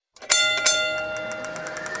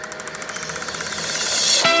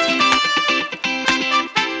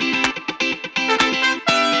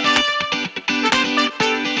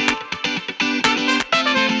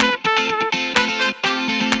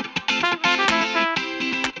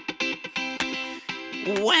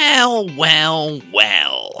Well.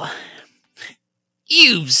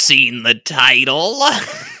 You've seen the title.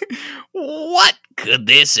 What could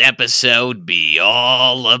this episode be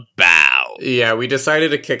all about? Yeah, we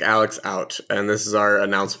decided to kick Alex out, and this is our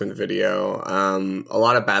announcement video. A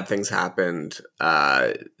lot of bad things happened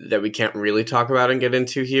that we can't really talk about and get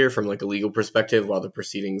into here from like a legal perspective while the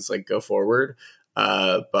proceedings like go forward.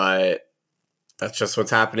 But that's just what's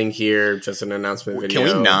happening here. Just an announcement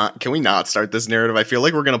video. Can we not start this narrative? I feel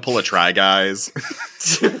like we're gonna pull a Try Guys.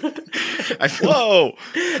 Whoa!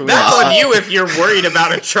 That's on you if you're worried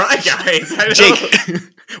about a Try Guys. Jake,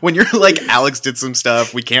 when you're like, Alex did some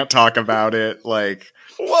stuff, we can't talk about it. Like,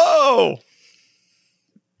 whoa.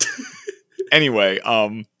 Anyway,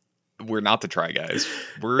 we're not the Try Guys.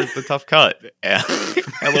 We're the Tough Cut.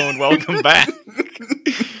 Hello and welcome back.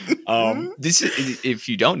 This is, if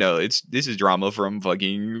you don't know, this is drama from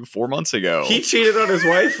fucking 4 months ago. He cheated on his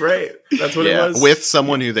wife, right? That's what it was. With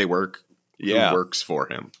someone who works for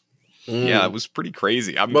him. Yeah, it was pretty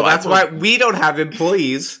crazy. Well, that's why we don't have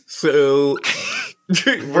employees, so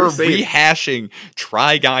we're rehashing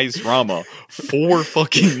Try Guys drama 4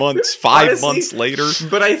 fucking months, 5 months later.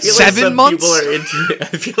 But I feel 7 like months? People are into it. I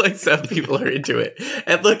feel like some people are into it.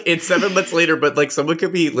 And look, it's 7 months later, but like someone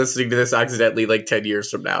could be listening to this accidentally like 10 years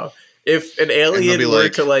from now. If an alien were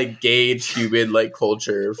to like gauge human like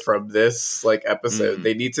culture from this like episode,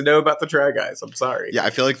 they need to know about the Try Guys. I'm sorry. Yeah, I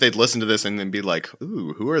feel like they'd listen to this and then be like,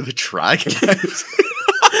 "Ooh, who are the Try Guys?"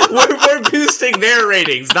 we're boosting their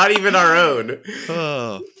ratings, not even our own.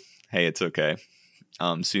 Hey, it's okay.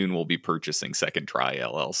 Soon we'll be purchasing Second Try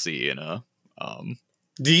LLC in a.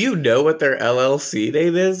 Do you know what their LLC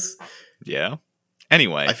name is? Yeah.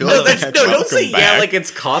 Anyway, I feel don't say back. Yeah like it's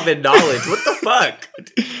common knowledge. What the fuck?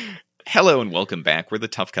 Hello and welcome back. We're the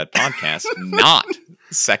Tough Cut Podcast, not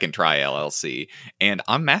Second Try LLC. And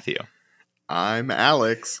I'm Matthew. I'm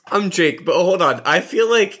Alex. I'm Jake, but hold on. I feel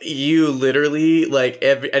like you literally, like,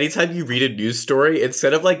 anytime you read a news story,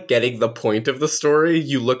 instead of, like, getting the point of the story,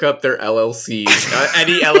 you look up their LLCs,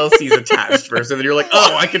 any LLCs attached first, and then you're like,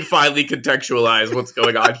 oh, I can finally contextualize what's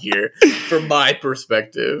going on here from my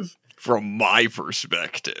perspective. From my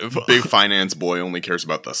perspective. Big finance boy only cares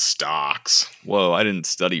about the stocks. Whoa, I didn't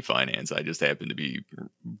study finance. I just happen to be...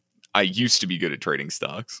 I used to be good at trading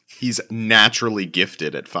stocks. He's naturally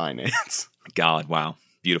gifted at finance. God, wow.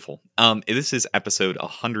 Beautiful. This is episode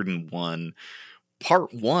 101,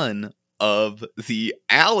 part 1 of the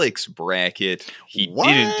Alex bracket. He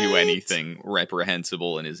didn't do anything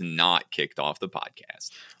reprehensible and is not kicked off the podcast.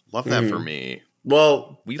 Love that for me.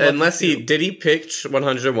 Well, unless he pitch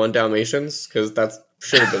 101 Dalmatians, because that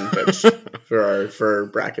should have been pitched for our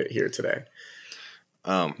bracket here today.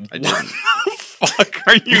 I didn't. What the fuck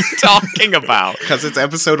are you talking about? Because it's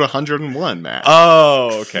episode 101, Matt.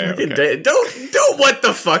 Oh, okay. Don't what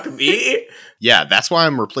the fuck me. Yeah, that's why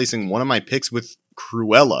I'm replacing one of my picks with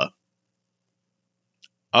Cruella.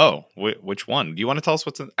 Oh, which one? Do you want to tell us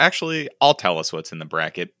what's in? Actually, I'll tell us what's in the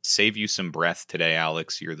bracket. Save you some breath today,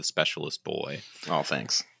 Alex. You're the specialist boy. Oh,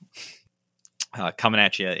 thanks. Coming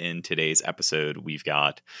at you in today's episode, we've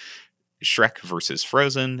got Shrek versus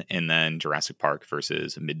Frozen, and then Jurassic Park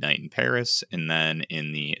versus Midnight in Paris. And then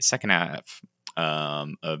in the second half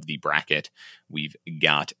of the bracket, we've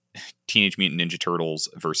got Teenage Mutant Ninja Turtles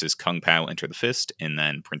versus Kung Pao Enter the Fist, and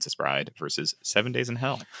then Princess Bride versus 7 Days in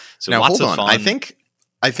Hell. So now, lots hold of on. fun.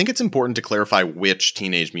 I think it's important to clarify which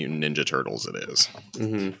Teenage Mutant Ninja Turtles it is.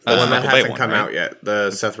 Mm-hmm. The one that hasn't come out yet.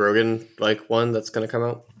 The Seth Rogen one that's going to come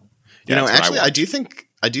out. You know, actually, I do think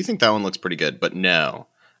that one looks pretty good. But no,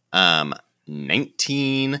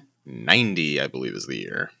 1990, I believe, is the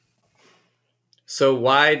year. So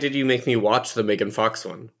why did you make me watch the Megan Fox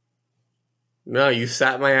one? No, you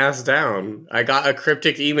sat my ass down. I got a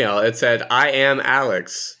cryptic email. It said, "I am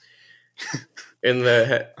Alex." In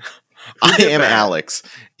the I am Alex.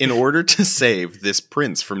 In order to save this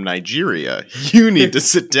prince from Nigeria, you need to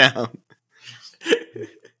sit down.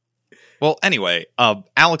 Well, anyway,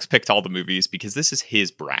 Alex picked all the movies because this is his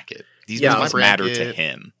bracket. These movies matter to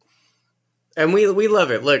him. And we love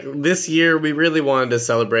it. Look, this year we really wanted to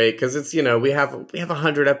celebrate because it's, we have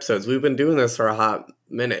 100 episodes. We've been doing this for a hot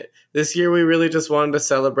minute. This year we really just wanted to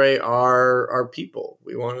celebrate our people.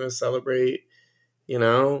 We wanted to celebrate,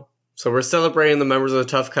 So we're celebrating the members of the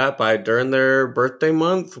Tough Cut during their birthday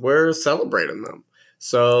month. We're celebrating them.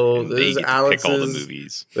 So and this is Alex's. Pick all the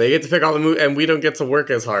movies. They get to pick all the movies, and we don't get to work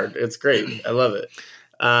as hard. It's great. I love it.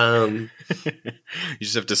 You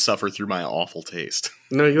just have to suffer through my awful taste.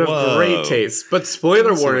 No, you have great taste. But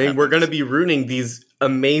spoiler warning: we're going to be ruining these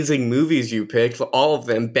amazing movies you picked. All of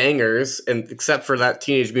them bangers, and except for that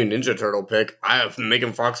Teenage Mutant Ninja Turtle pick, I have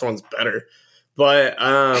Megan Fox one's better. But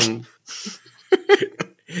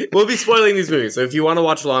we'll be spoiling these movies. So if you want to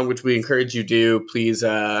watch along, which we encourage you do, please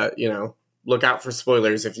look out for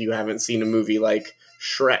spoilers if you haven't seen a movie like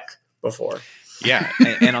Shrek before. Yeah,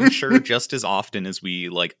 and I'm sure just as often as we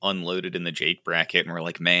like unloaded in the Jake bracket and we're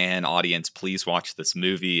like, man, audience, please watch this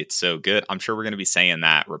movie. It's so good. I'm sure we're going to be saying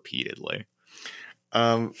that repeatedly.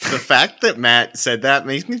 The fact that Matt said that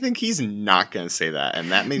makes me think he's not going to say that,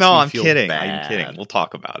 and that makes me I'm feel kidding. bad. I'm kidding. We'll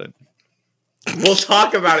talk about it. We'll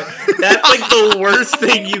talk about it. That's like the worst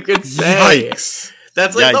thing you could say. Yikes.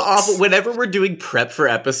 That's like Yikes. the awful. Whenever we're doing prep for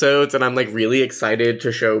episodes, and I'm like really excited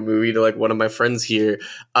to show a movie to like one of my friends here,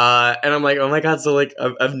 and I'm like, oh my god, so like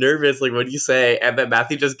I'm nervous. Like, what do you say? And then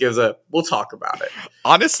Matthew just gives a, "We'll talk about it."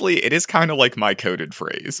 Honestly, it is kind of like my coded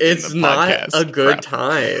phrase. It's in the not podcast a good prep.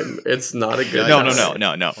 time. It's not a good. No.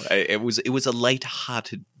 time. It was a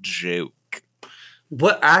light-hearted joke.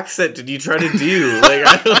 What accent did you try to do? Like,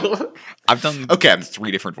 I don't. I've done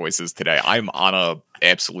 3 different voices today. I'm on a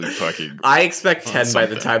absolute fucking. I expect 10 by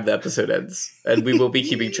the something. time the episode ends, and we will be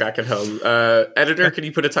keeping track at home. Editor, can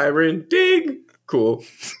you put a timer in? Ding. Cool.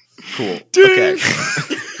 Okay.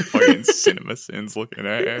 Fucking Cinema Sins looking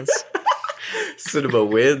ass. Cinema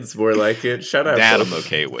wins, more like it. Shut up. That I'm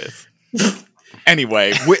okay with.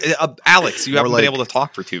 Anyway, Alex, you haven't been able to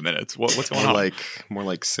talk for 2 minutes. What's going on? More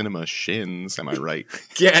like cinema shins. Am I right?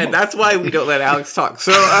 Yeah, that's why we don't let Alex talk.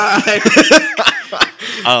 So,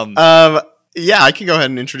 Yeah, I can go ahead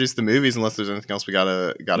and introduce the movies unless there's anything else we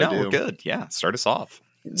gotta do. We're good. Yeah, start us off.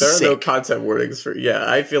 there are no Sick. content warnings for. Yeah,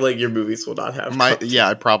 I feel like your movies will not have.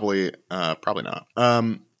 I probably not.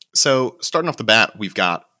 So starting off the bat, we've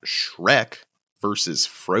got Shrek versus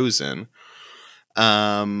Frozen.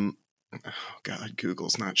 Oh god,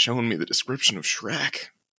 Google's not showing me the description of Shrek.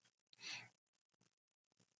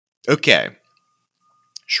 Okay.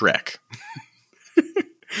 Shrek.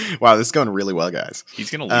 Wow, this is going really well, guys. He's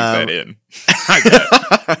gonna leave that in.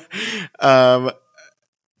 I bet.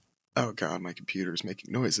 Oh god, my computer's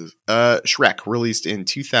making noises. Shrek, released in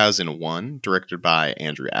 2001, directed by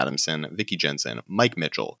Andrew Adamson, Vicky Jensen, Mike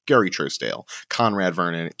Mitchell, Gary Trousdale, Conrad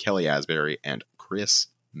Vernon, Kelly Asbury, and Chris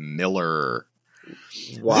Miller.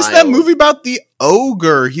 Wild. This is that movie about the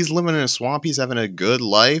ogre. He's living in a swamp. He's having a good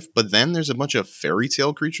life, but then there's a bunch of fairy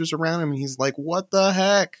tale creatures around him, and he's like, what the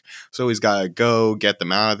heck? So he's got to go get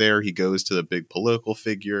them out of there. He goes to the big political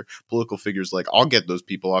figure. Political figure's like, I'll get those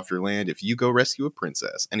people off your land if you go rescue a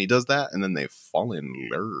princess. And he does that, and then they fall in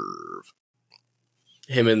love.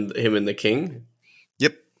 Him and the king.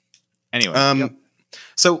 Yep. Anyway,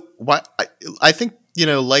 So why I think, you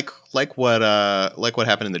know, like what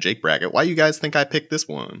happened in the Jake bracket, why you guys think I picked this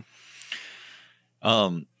one?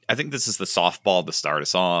 I think this is the softball to start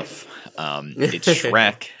us off. It's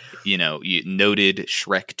Shrek, you noted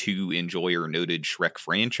Shrek 2 enjoyer, noted Shrek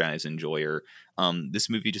franchise enjoyer. This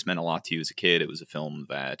movie just meant a lot to you as a kid. It was a film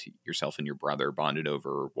that yourself and your brother bonded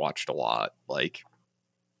over, watched a lot. Like,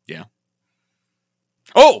 yeah.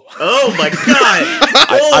 Oh my god!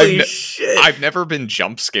 Holy shit! I've never been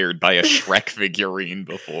jump scared by a Shrek figurine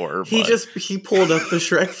before. He pulled up the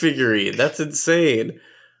Shrek figurine. That's insane.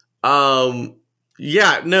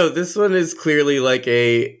 Yeah, no, this one is clearly like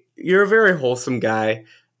you're a very wholesome guy,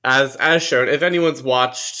 as shown. If anyone's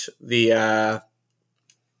watched if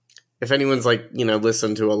anyone's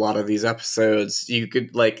listened to a lot of these episodes, you could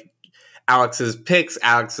Alex's picks,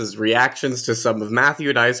 Alex's reactions to some of Matthew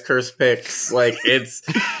and I's curse picks. It's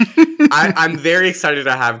I'm very excited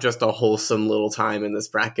to have just a wholesome little time in this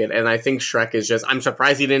bracket, and I think Shrek is just. I'm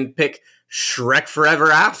surprised he didn't pick Shrek Forever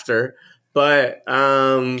After, but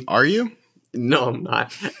Are you? no, I'm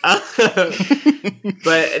not. But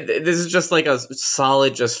this is just like a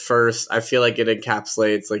solid just first. I feel like it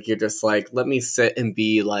encapsulates you're just let me sit and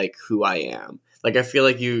be who I am. I feel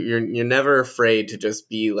like you're never afraid to just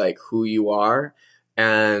be who you are,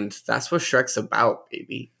 and that's what Shrek's about,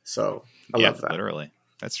 baby. So I love that. Literally,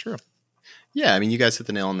 that's true. Yeah, I mean, you guys hit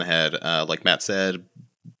the nail on the head. Like Matt said,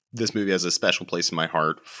 this movie has a special place in my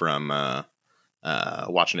heart from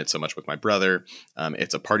watching it so much with my brother.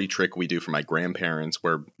 It's a party trick we do for my grandparents,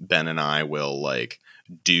 where Ben and I will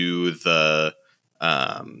do the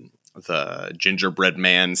gingerbread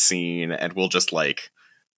man scene, and we'll just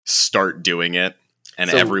start doing it, and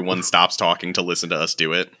So- everyone stops talking to listen to us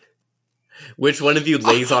do it. Which one of you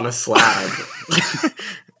lays on a slab?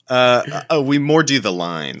 We more do the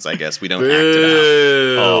lines, I guess. We don't act it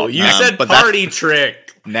Boo! Oh, You man. said But that's- party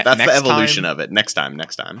trick. out. That's the next evolution time, of it. Next time.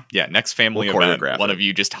 Yeah, next family We'll event, choreograph one it. of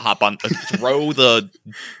you just hop on, throw the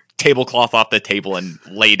tablecloth off the table and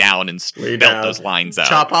lay down and Lay belt down. those lines out.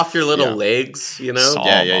 Chop off your little Yeah. legs, Saw Yeah,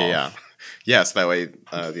 them yeah, off. yeah. Yes, that way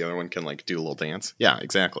the other one can like do a little dance. Yeah,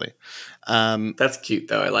 exactly. That's cute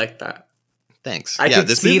though. I like that. Thanks. I could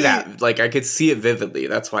this see movie- that. Like I could see it vividly.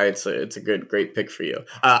 That's why it's a great pick for you.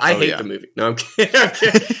 I hate the movie. No, I'm kidding. I'm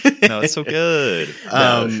kidding. No, it's so good.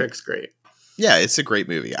 No, Shrek's great. Yeah, it's a great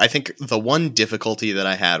movie. I think the one difficulty that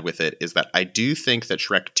I had with it is that I do think that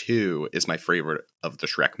Shrek 2 is my favorite of the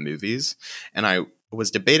Shrek movies. And I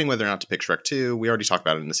was debating whether or not to pick Shrek 2. We already talked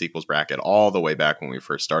about it in the sequels bracket all the way back when we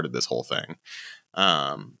first started this whole thing.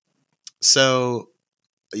 So,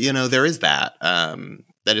 there is that.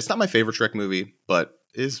 That it's not my favorite Shrek movie, but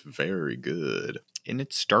is very good. And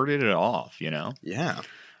it started it off, Yeah.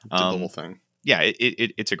 Did the whole thing. Yeah,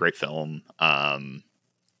 it's a great film.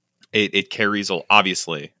 It carries,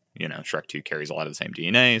 obviously, Shrek 2 carries a lot of the same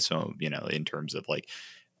DNA. So, in terms of like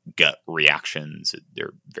gut reactions,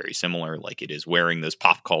 they're very similar. Like it is wearing those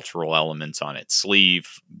pop cultural elements on its sleeve,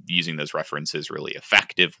 using those references really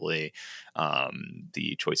effectively.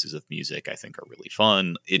 The choices of music, I think, are really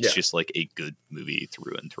fun. It's just like a good movie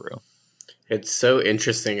through and through. It's so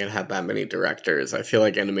interesting it had that many directors. I feel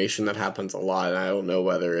like animation that happens a lot. And I don't know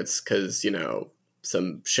whether it's because,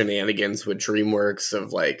 some shenanigans with DreamWorks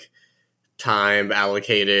of like time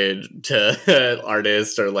allocated to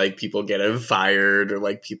artists, or like people getting fired, or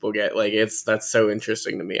like people get like that's so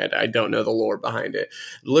interesting to me. I don't know the lore behind it.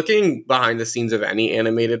 Looking behind the scenes of any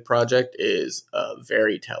animated project is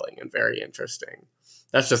very telling and very interesting.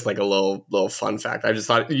 That's just like a little fun fact. I just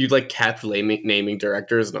thought you like kept naming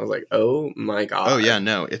directors, and I was like, oh my god. Oh yeah,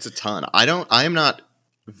 no, it's a ton. I am not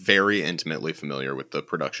very intimately familiar with the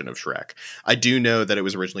production of Shrek. I do know that it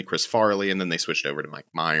was originally Chris Farley, and then they switched over to Mike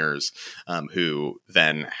Myers, who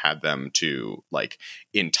then had them to like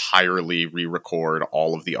entirely re-record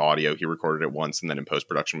all of the audio. He recorded it once, and then in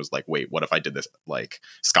post-production was like, wait, what if I did this like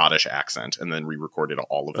Scottish accent, and then re-recorded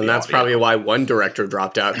all of the audio. And that's probably why one director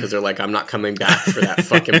dropped out, because they're like, I'm not coming back for that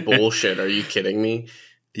fucking bullshit. Are you kidding me?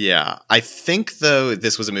 Yeah, I think though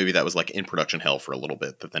this was a movie that was like in production hell for a little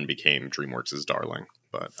bit, that then became DreamWorks' darling.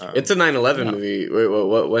 But it's a 9/11 movie.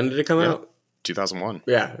 Wait, when did it come out? 2001.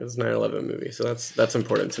 Yeah, it was a 9/11 movie, so that's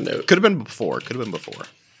important to note. Could have been before.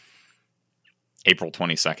 April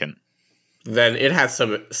 22nd. Then it has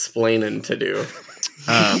some explaining to do.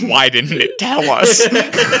 Why didn't it tell us?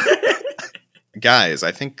 Guys,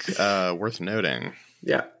 I think worth noting.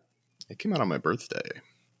 Yeah, it came out on my birthday.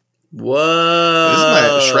 Whoa! This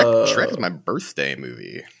is my Shrek is my birthday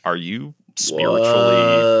movie. Are you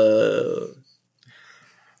spiritually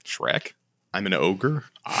Shrek? I'm an ogre.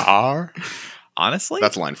 Honestly,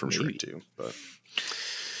 that's a line from Shrek too. But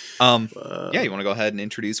yeah, you want to go ahead and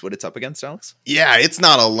introduce what it's up against, Alex? Yeah, it's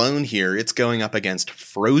not alone here. It's going up against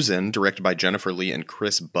Frozen, directed by Jennifer Lee and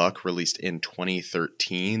Chris Buck, released in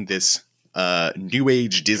 2013. This new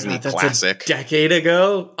age Disney classic. A decade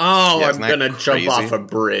ago? Oh, yeah, I'm gonna jump off a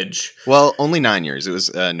bridge. Well, only 9 years. It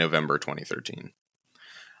was November 2013.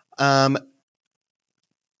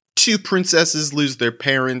 Two princesses lose their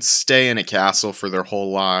parents, stay in a castle for their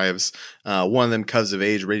whole lives. One of them comes of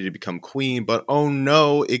age, ready to become queen, but oh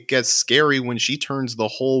no, it gets scary when she turns the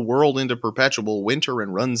whole world into perpetual winter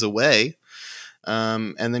and runs away.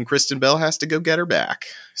 And then Kristen Bell has to go get her back.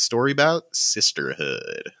 Story about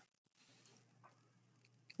sisterhood.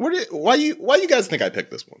 Why you guys think I picked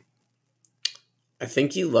this one? I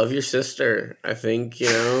think you love your sister. I think,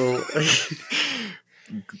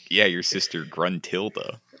 Yeah, your sister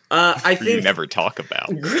Gruntilda. I think you never talk about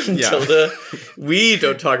Gruntilda. Yeah. We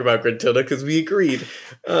don't talk about Gruntilda because we agreed.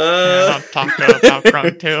 Not talking about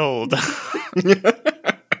Gruntilda.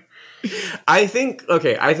 I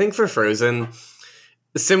think for Frozen,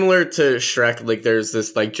 similar to Shrek, like there's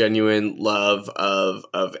this like genuine love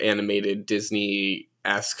of animated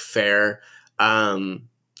Disney-esque fare. I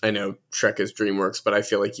know Shrek is DreamWorks, but I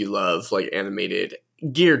feel like you love like animated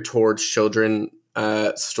geared towards children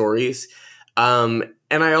stories.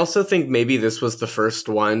 And I also think maybe this was the first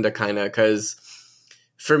one to kind of, because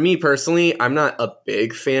for me personally, I'm not a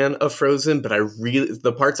big fan of Frozen, but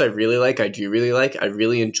the parts I really like. I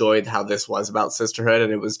really enjoyed how this was about sisterhood,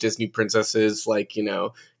 and it was Disney princesses, like,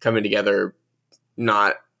 coming together,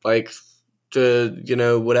 not like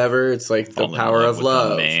to, whatever. It's like the power of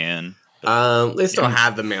love. Man. They still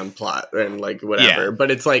had the man plot and like whatever,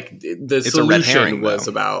 but it's like the solution was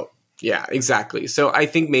about. Yeah, exactly. So I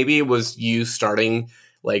think maybe it was you starting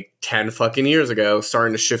like 10 fucking years ago,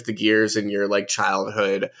 starting to shift the gears in your like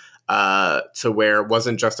childhood to where it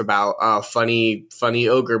wasn't just about funny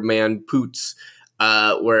ogre man poots,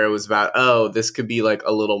 where it was about, this could be like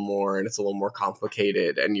a little more, and it's a little more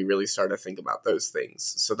complicated, and you really start to think about those things.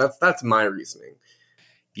 So that's my reasoning.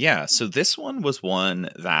 Yeah, so this one was one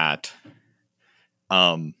that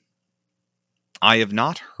I have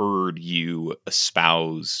not heard you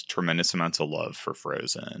espouse tremendous amounts of love for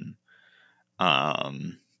Frozen.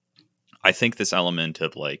 I think this element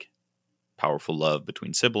of like powerful love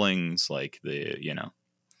between siblings, like the,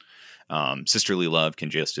 sisterly love can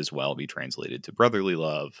just as well be translated to brotherly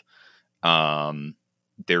love.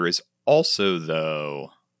 There is also,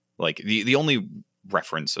 though, like the only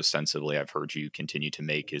reference ostensibly I've heard you continue to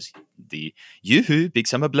make is the yoo-hoo big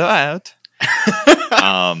summer blowout.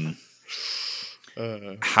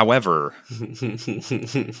 However,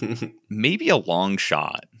 maybe a long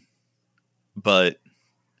shot, but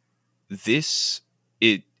if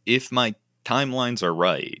my timelines are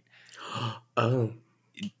right,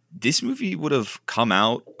 this movie would have come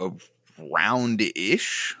out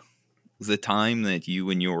around-ish the time that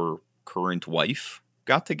you and your current wife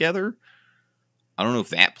got together. I don't know if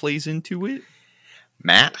that plays into it.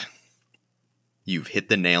 Matt, you've hit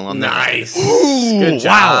the nail on the head. Nice. Good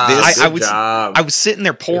job. Wow. I was sitting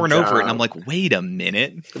there poring over it, and I'm like, wait a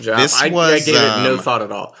minute. Good job. This I gave it no thought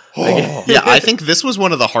at all. Yeah, I think this was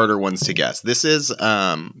one of the harder ones to guess. This is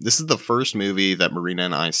the first movie that Marina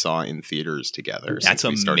and I saw in theaters together. That's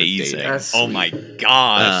since we started amazing. dating. Oh my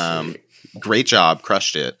gosh. Great job,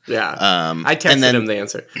 crushed it. Yeah. I texted him the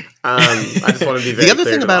answer. I just want to be very the other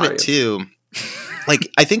clear thing to about the it too, like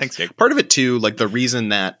I think Thanks, Jake. part of it too, like the reason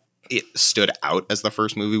that it stood out as the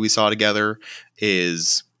first movie we saw together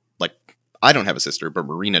is like I don't have a sister, but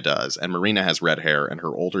Marina does, and Marina has red hair, and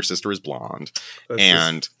her older sister is blonde,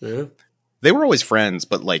 they were always friends,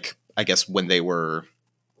 but like I guess when they were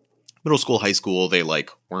middle school, high school, they like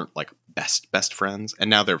weren't like best friends, and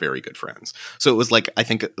now they're very good friends. So it was like I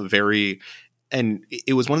think and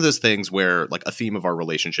it was one of those things where like a theme of our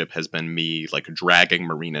relationship has been me like dragging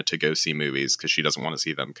Marina to go see movies because she doesn't want to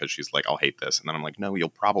see them because she's like, I'll hate this. And then I'm like, no, you'll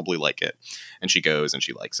probably like it. And she goes and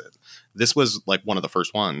she likes it. This was like one of the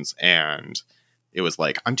first ones. And it was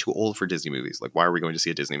like, I'm too old for Disney movies. Like, why are we going to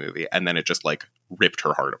see a Disney movie? And then it just like ripped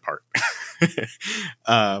her heart apart.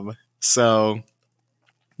 So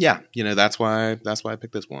yeah, that's why I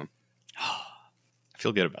picked this one. I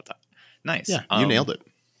feel good about that. Nice. Yeah, you nailed it.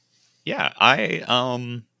 Yeah, I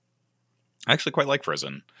actually quite like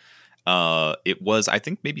Frozen. It was, I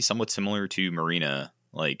think, maybe somewhat similar to Marina.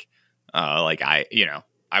 Like I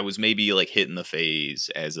was maybe like hitting the phase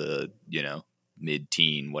as a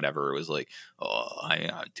mid-teen, whatever. It was like,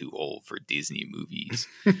 I'm too old for Disney movies.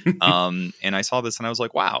 And I saw this and I was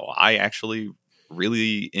like, wow, I actually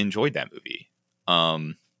really enjoyed that movie.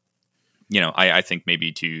 I think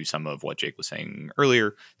maybe to some of what Jake was saying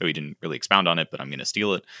earlier, though he didn't really expound on it, but I'm going to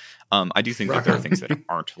steal it. I do think that there are things that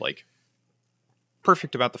aren't like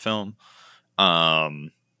perfect about the film.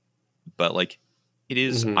 But like it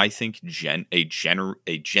is, I think, a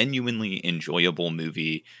genuinely enjoyable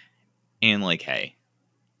movie. And like, hey,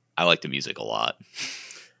 I like the music a lot.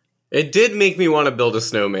 It did make me want to build a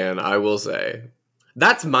snowman, I will say.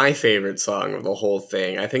 That's my favorite song of the whole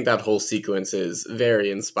thing. I think that whole sequence is very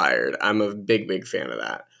inspired. I'm a big fan of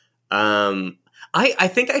that. I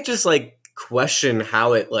think I just like question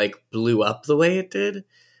how it like blew up the way it did.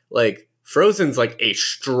 Like Frozen's like a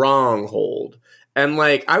stronghold. And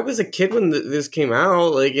like I was a kid when this came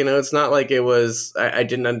out. Like, it's not like it was I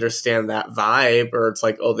didn't understand that vibe, or it's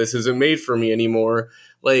like, oh, this isn't made for me anymore.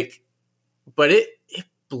 Like, but it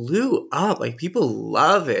blew up. Like people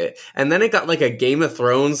love it. And then it got like a Game of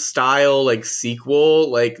Thrones style like sequel.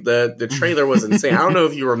 Like the trailer was insane. I don't know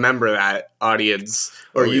if you remember that, audience,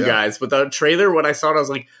 or guys, but the trailer, when I saw it, I was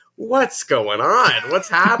like, what's going on? What's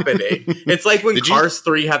happening? It's like when Cars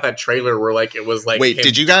 3 had that trailer where like it was like, wait,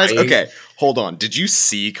 did you guys okay, hold on. Did you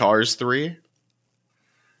see Cars 3?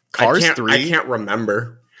 Cars 3? I can't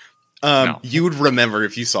remember. No. You would remember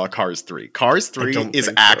if you saw Cars 3. Cars 3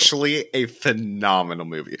 is actually a phenomenal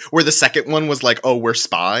movie. Where the second one was like, oh, we're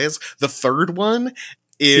spies. The third one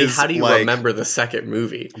is how do you remember the second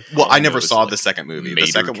movie? Well, I never saw the second movie. The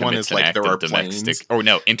second one is like there are domestic,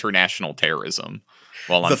 planes. international terrorism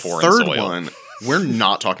while on the foreign third soil. One, we're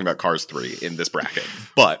not talking about Cars 3 in this bracket.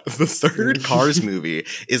 But the third Cars movie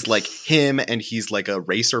is like him, and he's like a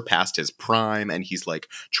racer past his prime, and he's like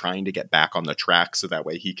trying to get back on the track so that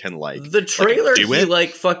way he can like the trailer. do it. He like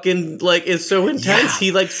fucking like is so intense. Yeah.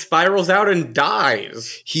 He like spirals out and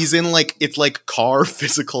dies. He's in like it's like car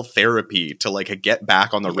physical therapy to like get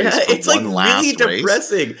back on the race. For it's one like last really race.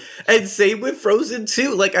 depressing. And same with Frozen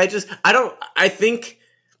 2. Like I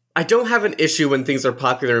don't have an issue when things are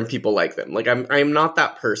popular and people like them. Like I'm not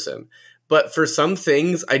that person. But for some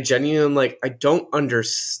things, I genuinely like I don't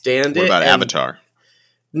understand it. What about Avatar?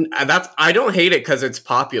 I don't hate it because it's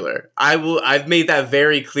popular. I've made that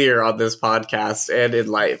very clear on this podcast and in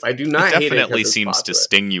life. I do not It hate it. definitely It's seems popular. to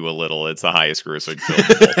sting you a little. It's the highest grossing film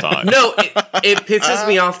of all time. No, it pisses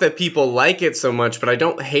me off that people like it so much, but I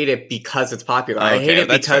don't hate it because it's popular. I Okay, hate it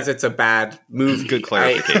that's because fair. it's a bad movie. Good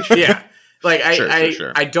clarification. Yeah, like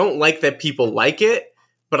Sure. I don't like that people like it,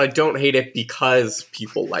 but I don't hate it because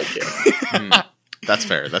people like it. That's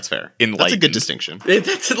fair. That's a Enlightened. good distinction.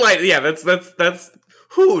 That's like, yeah, that's.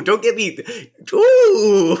 Whoo! Don't get me.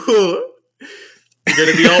 Ooh. You're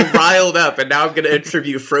gonna be all riled up, and now I'm gonna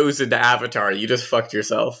attribute Frozen to Avatar. You just fucked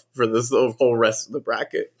yourself for this the whole rest of the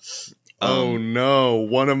bracket. Oh no,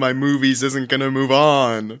 one of my movies isn't gonna move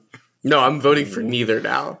on. No, I'm voting for neither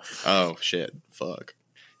now. Oh shit, fuck.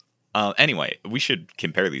 Anyway, we should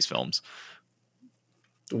compare these films.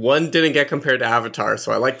 One didn't get compared to Avatar,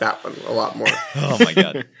 so I like that one a lot more. Oh my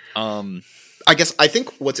god. I think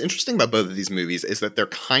what's interesting about both of these movies is that they're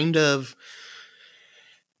kind of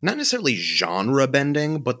not necessarily genre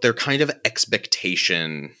bending, but they're kind of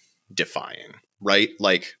expectation defying, right?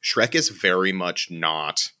 Like Shrek is very much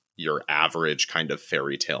not your average kind of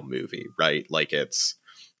fairy tale movie, right? Like it's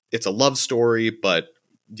a love story, but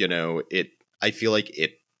you know, I feel like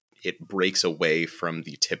it breaks away from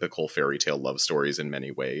the typical fairy tale love stories in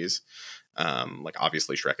many ways. Like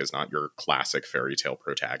obviously Shrek is not your classic fairy tale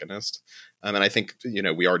protagonist. And I think, you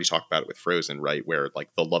know, we already talked about it with Frozen, right? Where like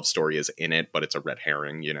the love story is in it, but it's a red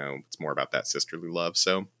herring, you know, it's more about that sisterly love.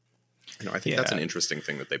 So, you know, I think that's an interesting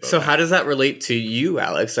thing that they both So have. how does that relate to you,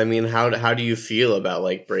 Alex? I mean, how do you feel about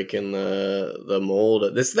like breaking the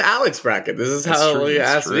mold? This is the Alex bracket. This is That's how true, you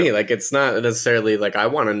that's ask me. true. Like, it's not necessarily like I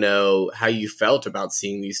want to know how you felt about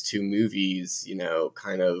seeing these two movies, you know,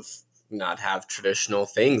 kind of not have traditional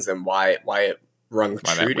things and why it rung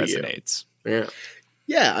Why true that to resonates. you. Yeah.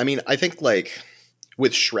 Yeah, I mean, I think like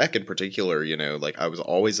with Shrek in particular, you know, like I was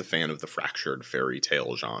always a fan of the fractured fairy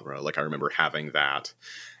tale genre. Like I remember having that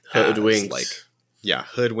as, Hoodwinked. like, yeah,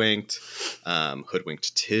 Hoodwinked,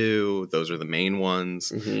 Hoodwinked 2. Those are the main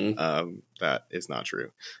ones. Mm-hmm. That is not true.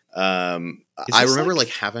 Is I this, remember like,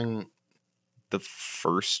 like having The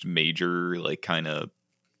first major, like, kind of,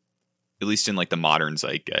 at least in like the modern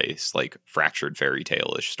zeitgeist, like fractured fairy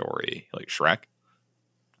tale-ish story, like Shrek.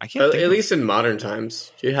 I can't think At of- least in modern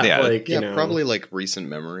times, you have Yeah, like you yeah, know probably like recent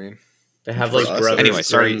memory. they have for like us. brothers. Anyway,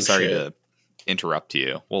 sorry Grimm shit. to interrupt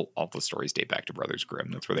you. Well, all the stories date back to Brothers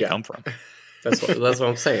Grimm. That's where they Yeah. come from. That's what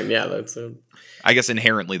I'm saying. Yeah, that's I guess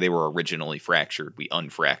inherently they were originally fractured. We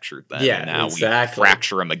unfractured them. Yeah, and now exactly. we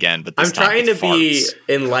fracture them again. But this I'm time trying to with be farts.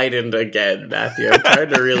 enlightened again, Matthew. I'm trying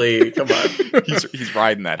to really come on. He's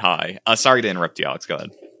riding that high. Sorry to interrupt you, Alex. Go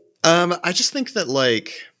ahead. I just think that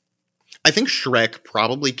like I think Shrek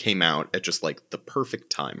probably came out at just like the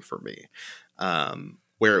perfect time for me.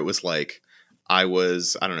 Where it was like I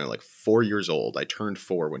was, I don't know, like 4 years old. I turned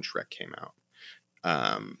 4 when Shrek came out.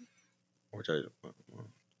 Or did I,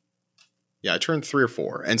 yeah, I turned 3 or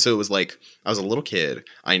 4. And so it was like I was a little kid.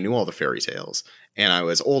 I knew all the fairy tales. And I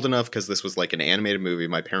was old enough because this was like an animated movie.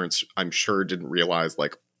 My parents, I'm sure, didn't realize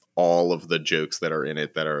like all of the jokes that are in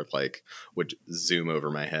it that are like would zoom over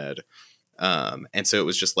my head. And so it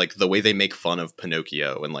was just like the way they make fun of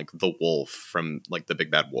Pinocchio and like the wolf from like the Big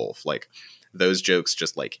Bad Wolf, like those jokes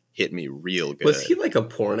just like hit me real good. Was he like a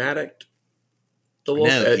porn addict? The wolf?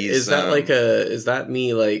 No, he's, is that like a? Is that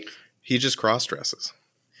me? Like he just cross dresses.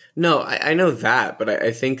 no, I know that, but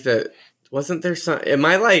I think that wasn't there some? Am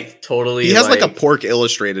I like totally? He has like a Pork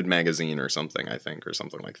Illustrated magazine or something, I think, or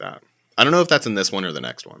something like that. I don't know if that's in this one or the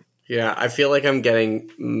next one. Yeah, I feel like I'm getting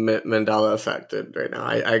Mandela affected right now.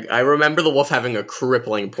 I remember the wolf having a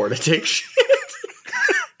crippling porn addiction.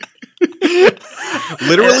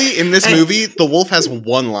 Literally, in this movie, the wolf has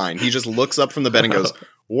one line. He just looks up from the bed and goes,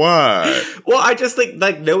 "What?" Well, I just think,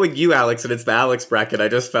 like, knowing you, Alex, and it's the Alex bracket, I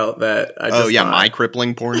just felt that. Oh, yeah, my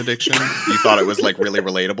crippling porn addiction? You thought it was, like, really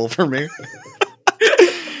relatable for me?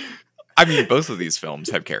 I mean, both of these films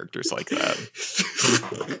have characters like that.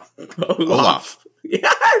 Olaf.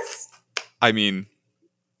 Yes! I mean,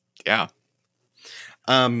 yeah.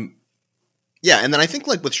 Yeah, and then I think,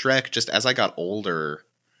 like, with Shrek, just as I got older,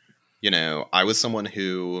 you know, I was someone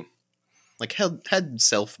who, like, had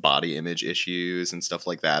self-body image issues and stuff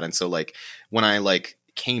like that. And so, like, when I, like,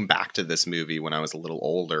 came back to this movie when I was a little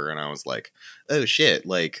older and I was like, oh, shit,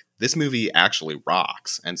 like, this movie actually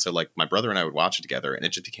rocks. And so, like, my brother and I would watch it together, and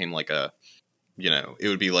it just became, like, a, you know, it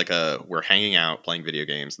would be like we're hanging out playing video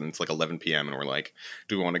games, and it's like 11 p.m. and we're like,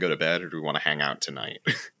 do we want to go to bed or do we want to hang out tonight?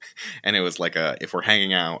 And it was like, if we're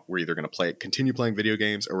hanging out, we're either going to continue playing video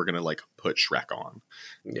games, or we're going to like put Shrek on.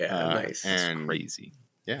 Yeah, nice. And Crazy.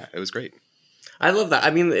 yeah, it was great. I love that. I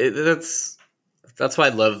mean, that's That's why I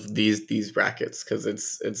love these brackets, because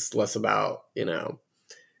it's less about, you know,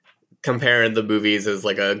 comparing the movies as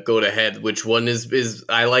like a go to head, which one is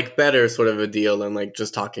I like better sort of a deal, and like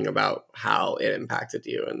just talking about how it impacted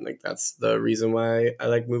you. And like that's the reason why I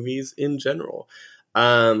like movies in general.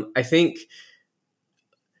 I think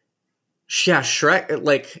Shrek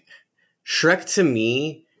to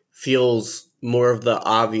me feels more of the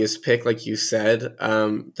obvious pick, like you said,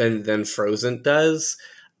 than Frozen does.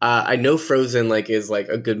 I know Frozen like is like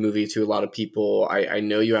a good movie to a lot of people. I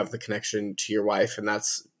know you have the connection to your wife, and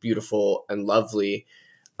that's beautiful and lovely.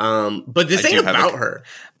 But this ain't about her.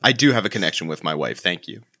 I do have a connection with my wife. Thank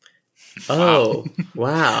you. Oh,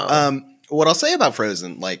 wow. What I'll say about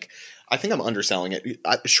Frozen, like, I think I'm underselling it.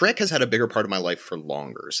 Shrek has had a bigger part of my life for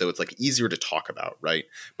longer, so it's like easier to talk about, right?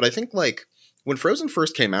 But I think like when Frozen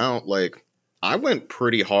first came out, like I went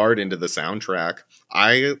pretty hard into the soundtrack.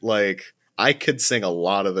 I could sing a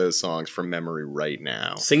lot of those songs from memory right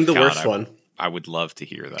now. Sing the worst one. I would love to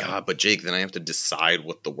hear that. God, but Jake, then I have to decide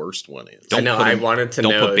what the worst one is. Wanted to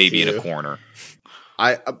know. Don't put Baby in a corner.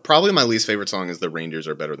 Probably my least favorite song is the Reindeers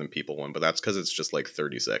Are Better Than People one, but that's because it's just like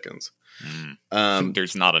 30 seconds.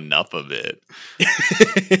 There's not enough of it.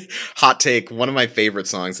 Hot take. One of my favorite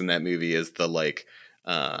songs in that movie is the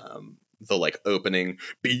opening,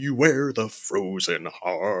 Beware the Frozen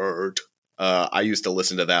Heart. I used to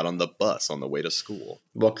listen to that on the bus on the way to school.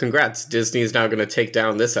 Well, congrats. Disney's now going to take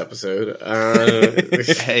down this episode.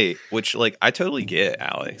 Hey, which like I totally get,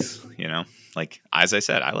 Alex. You know, like as I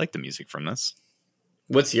said, I like the music from this.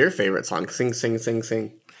 What's your favorite song? Sing, sing, sing,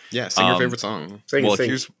 sing. Yeah, sing your favorite song. Sing, well,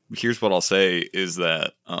 sing. here's what I'll say is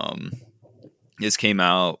that this came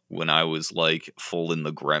out when I was like full in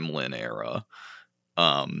the Gremlin era.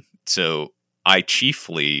 So I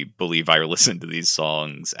chiefly believe I listened to these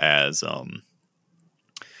songs as Where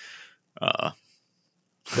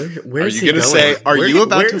are is you he gonna going? say? Are you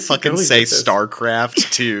about to is he fucking going say with this?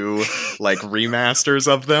 StarCraft to like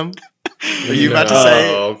remasters of them? Are you about to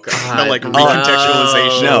say? Oh God! No, like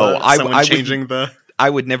recontextualization. No, someone changing the.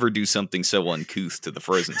 I would never do something so uncouth to the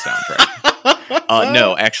Frozen soundtrack.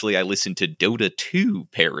 No, actually, I listened to Dota 2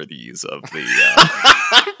 parodies of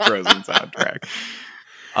the Frozen soundtrack.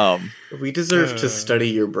 We deserve to study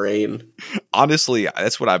your brain. Honestly,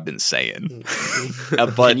 that's what I've been saying.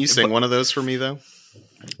 But Can you sing one of those for me though?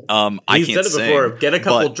 I He's can't done it sing, before. Get a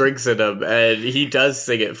couple but drinks in him, and he does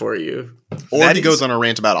sing it for you. Or That he is- goes on a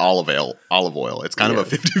rant about olive oil. It's kind of a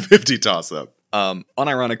 50-50 toss up.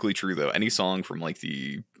 unironically true though. Any song from like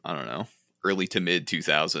the early to mid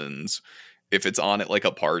 2000s, if it's on at like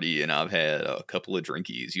a party and I've had a couple of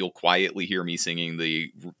drinkies, you'll quietly hear me singing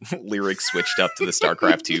the lyrics switched up to the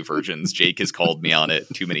StarCraft 2 versions. Jake has called me on it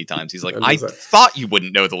too many times. He's like, I thought you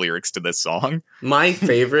wouldn't know the lyrics to this song. My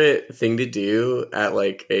favorite thing to do at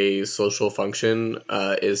like a social function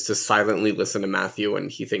is to silently listen to Matthew when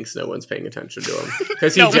he thinks no one's paying attention to him,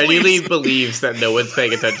 because he No, genuinely please. believes that no one's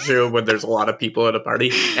paying attention to him when there's a lot of people at a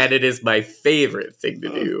party, and it is my favorite thing to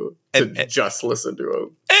do to just listen to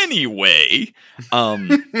him. Anyway,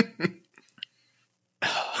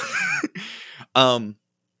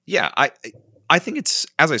 yeah, I think it's,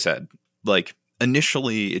 as I said, like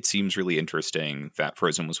initially it seems really interesting that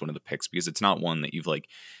Frozen was one of the picks because it's not one that you've like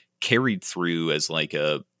carried through as like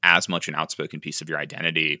as much an outspoken piece of your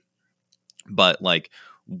identity, but like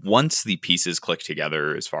once the pieces clicked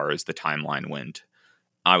together as far as the timeline went,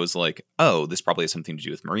 I was like, oh, this probably has something to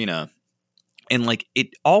do with Marina. And like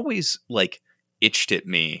it always like itched at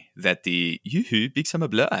me that the "Yoo-hoo, big summer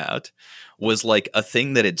blowout" was like a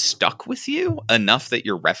thing that had stuck with you enough that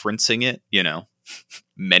you're referencing it, you know,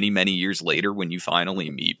 many years later when you finally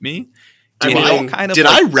meet me. Did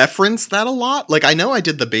I reference that a lot? Like, I know I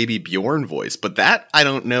did the Baby Bjorn voice, but that I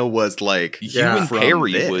don't know was like you and from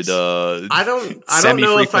Perry this. would I don't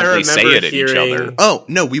know if I remember say it at each hearing. other. Oh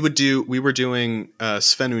no, we were doing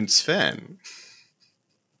Sven und Sven.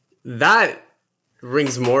 That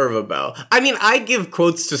rings more of a bell. I mean, I give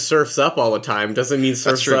quotes to Surf's Up all the time. Doesn't mean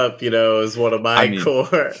Surf's true. Up, is one of my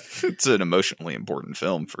core. It's an emotionally important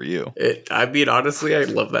film for you. I mean, honestly, I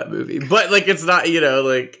love that movie, but like, it's not,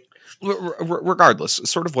 like. Regardless,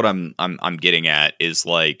 sort of what I'm getting at is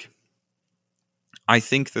like, I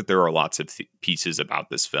think that there are lots of pieces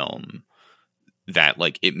about this film that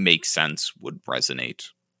like it makes sense would resonate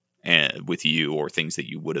with you, or things that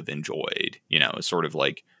you would have enjoyed. Sort of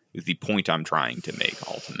like the point I'm trying to make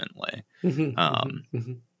ultimately.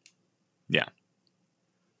 Yeah.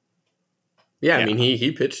 Yeah, I mean,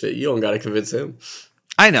 he pitched it. You don't got to convince him.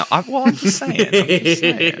 I know. I'm just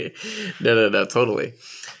saying. No, totally.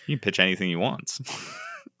 You can pitch anything you want.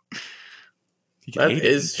 That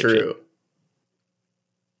is true.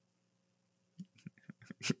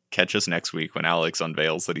 catch us next week when Alex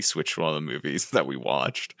unveils that he switched one of the movies that we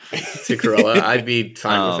watched to Cruella. I'd be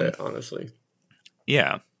fine with it, honestly.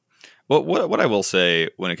 Yeah. Well, what I will say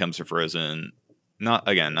when it comes to Frozen, not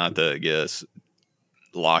to get us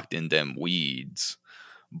locked in them weeds,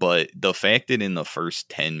 but the fact that in the first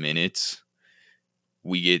 10 minutes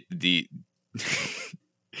we get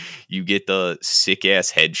you get the sick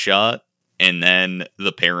ass headshot, and then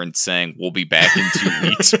the parents saying we'll be back in 2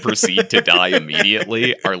 weeks, proceed to die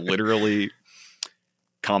immediately, are literally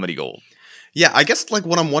comedy gold. Yeah, I guess like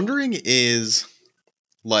what I'm wondering is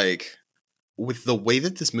like, with the way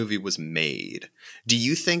that this movie was made, do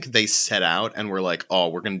you think they set out and were like, oh,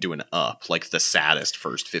 we're going to do an Up, like the saddest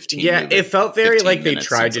first 15 Yeah, minutes, it felt very like they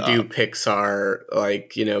tried to do Up. Pixar,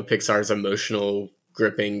 like, you know, Pixar's emotional,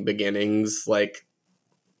 gripping beginnings, like,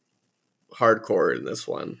 hardcore in this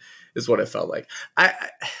one, is what it felt like.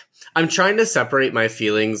 I'm trying to separate my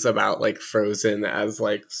feelings about, like, Frozen as,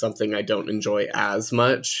 like, something I don't enjoy as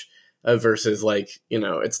much, versus, like, you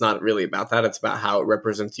know, it's not really about that. It's about how it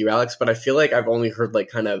represents you, Alex. But I feel like I've only heard, like,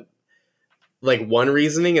 kind of, like, one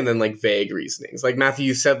reasoning and then, like, vague reasonings. Like, Matthew,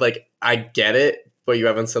 you said, like, I get it, but you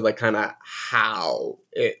haven't said, like, kind of how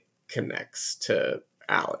it connects to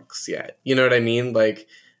Alex yet. You know what I mean? Like,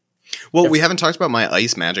 Well, we haven't talked about my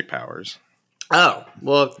ice magic powers. oh,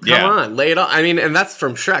 well, come on, lay it on. I mean, and that's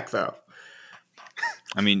from Shrek, though.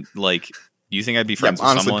 I mean, like, do you think I'd be friends with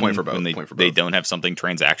honestly, someone point for both, when point for they both. don't have something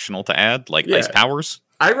transactional to add, like Yeah. ice powers?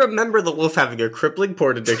 I remember the wolf having a crippling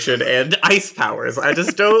porn addiction and ice powers. I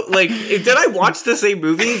just don't, like, did I watch the same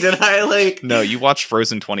movie? Did I, like... No, you watched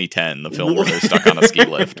Frozen 2010, the film where they're stuck on a ski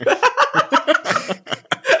lift.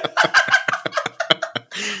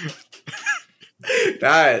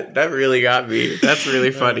 That really got me. That's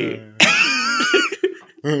really funny.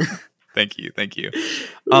 Thank you.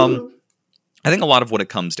 I think a lot of what it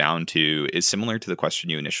comes down to is similar to the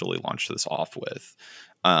question you initially launched this off with.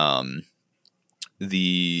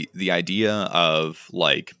 The idea of,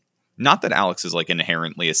 like, not that Alex is, like,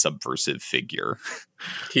 inherently a subversive figure.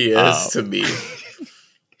 He is to me.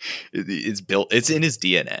 It's built. It's in his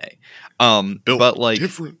DNA. But, like,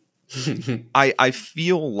 different. I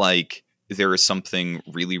feel like there is something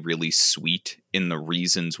really, really sweet in the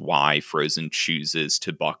reasons why Frozen chooses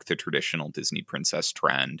to buck the traditional Disney princess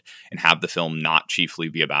trend and have the film not chiefly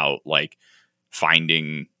be about, like,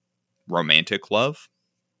 finding romantic love.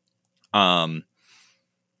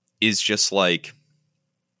 Is just, like,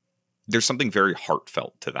 there's something very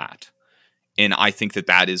heartfelt to that. And I think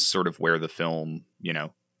that is sort of where the film, you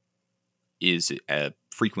know, is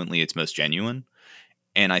frequently its most genuine.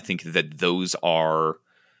 And I think that those are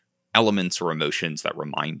elements or emotions that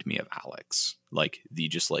remind me of Alex. Like, the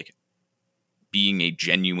just, like, being a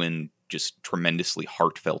genuine, just tremendously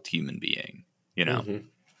heartfelt human being, you know? Mm-hmm.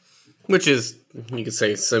 Which is, you could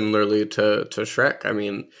say, similarly to Shrek. I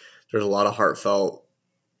mean, there's a lot of heartfelt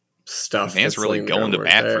stuff. Man's really going to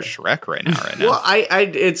bat for Shrek right now. Well,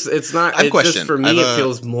 it's not. I have a It's question. just for me. It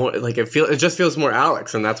feels more like it just feels more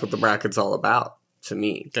Alex, and that's what the bracket's all about to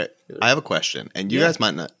me. Okay, I have a question, and you guys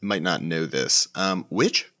might not know this.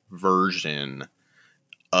 Which version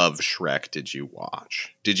of Shrek did you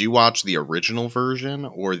watch? Did you watch the original version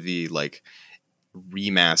or the, like,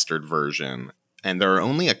 remastered version? And there are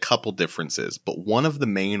only a couple differences, but one of the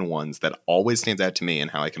main ones that always stands out to me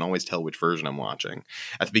and how I can always tell which version I'm watching.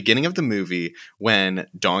 At the beginning of the movie, when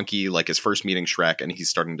Donkey, like, is first meeting Shrek and he's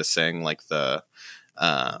starting to sing, like, the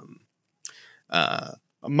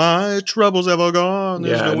my troubles have all gone.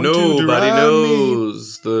 There's no one to nobody drive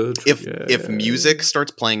knows me. the. If music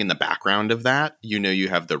starts playing in the background of that, you know you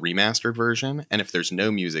have the remastered version, and if there's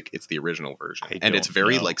no music, it's the original version. And it's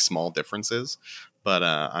very know. like small differences. But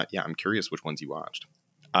yeah, I'm curious which ones you watched.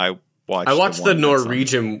 I watched the one that's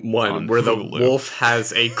Norwegian one on where the Hulu. wolf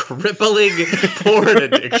has a crippling porn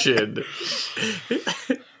addiction.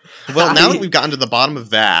 Well, now that we've gotten to the bottom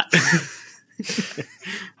of that,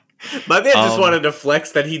 My man just wanted to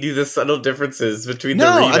flex that he knew the subtle differences between the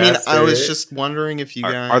no, remaster. I mean, I was just wondering if you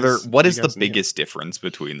guys are there. What is you the guys knew. biggest difference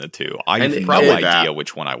between the two? I And have probably no that. idea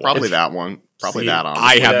which one I watched. Probably that one. Probably See, that on.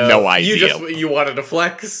 I have no idea. You wanted to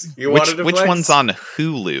flex. Which one's on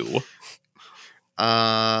Hulu?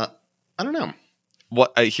 I don't know.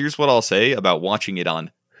 What? Here's what I'll say about watching it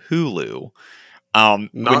on Hulu. Not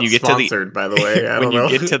When you get sponsored, by the way. I when don't know.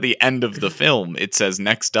 you get to the end of the film, it says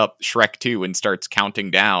next up Shrek 2 and starts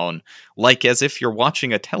counting down, like as if you're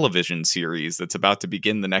watching a television series that's about to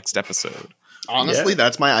begin the next episode. Honestly,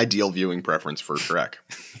 that's my ideal viewing preference for Shrek.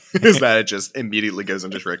 Is that it just immediately goes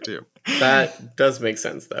into Shrek 2. That does make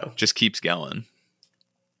sense, though. Just keeps going.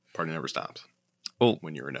 Party never stops. Well,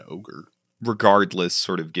 When you're an ogre. regardless,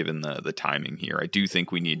 sort of given the timing here, I do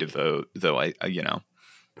think we need to vote, though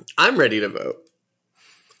I'm ready to vote.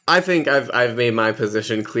 I think I've made my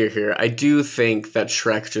position clear here. I do think that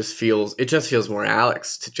Shrek just feels more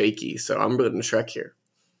Alex to Jakey, so I'm voting Shrek here.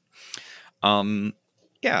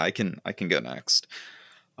 Yeah, I can go next.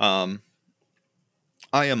 I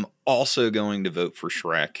am also going to vote for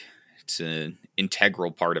Shrek. It's an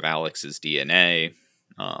integral part of Alex's DNA.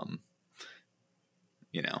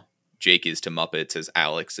 Jake is to Muppets as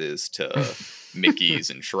Alex is to Mickey's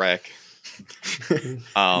and Shrek.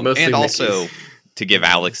 And also to give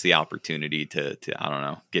Alex the opportunity to I don't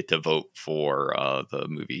know, get to vote for the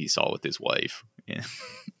movie he saw with his wife. Yeah.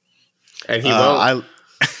 And he won't.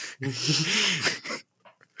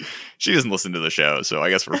 She doesn't listen to the show, so I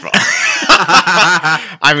guess we're fine.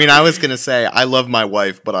 I mean, I was going to say, I love my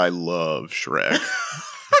wife, but I love Shrek.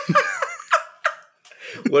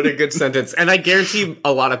 What a good sentence. And I guarantee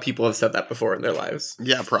a lot of people have said that before in their lives.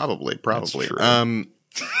 Yeah, probably.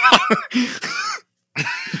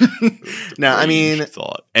 No, I mean,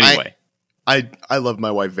 thought. Anyway, I love my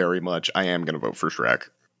wife very much. I am going to vote for Shrek.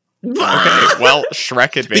 Okay, well,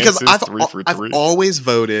 Shrek advances because 3 for 3. I've always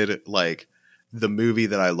voted like the movie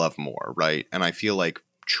that I love more, right? And I feel like,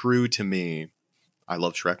 true to me, I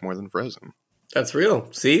love Shrek more than Frozen. That's real.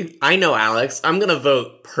 See? I know Alex. I'm going to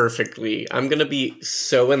vote perfectly. I'm going to be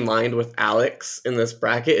so in line with Alex in this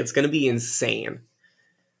bracket. It's going to be insane.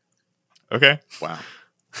 Okay.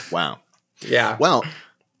 Wow. Yeah. Well,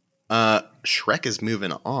 Shrek is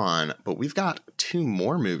moving on, but we've got 2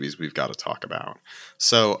 more movies we've got to talk about.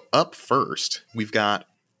 So up first, we've got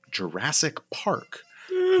Jurassic Park,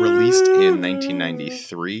 released in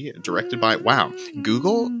 1993, directed by,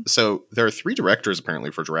 Google. So there are 3 directors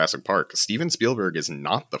apparently for Jurassic Park. Steven Spielberg is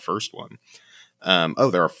not the first one.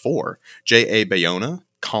 There are 4. J.A. Bayona,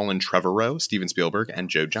 Colin Trevorrow, Steven Spielberg, and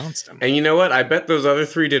Joe Johnston. And you know what? I bet those other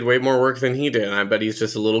 3 did way more work than he did. And I bet he's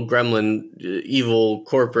just a little gremlin, evil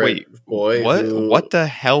corporate boy. What the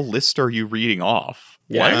hell list are you reading off?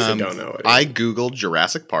 Yeah, I actually don't know it. I Googled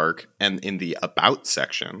Jurassic Park, and in the About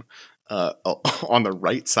section, on the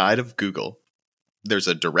right side of Google, there's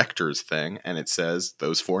a director's thing, and it says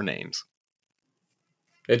those 4 names.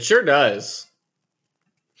 It sure does.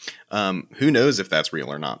 Who knows if that's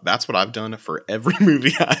real or not? That's what I've done for every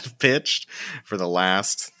movie I've pitched for the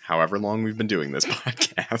last however long we've been doing this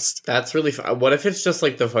podcast. That's really fun. What if it's just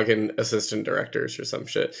like the fucking assistant directors or some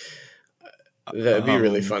shit? That'd be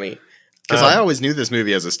really funny. Because I always knew this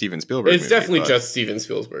movie as a Steven Spielberg It's movie, definitely just Steven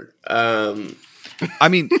Spielberg. I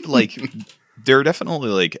mean, like, there are definitely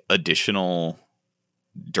like additional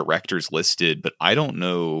directors listed, but I don't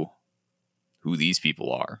know who these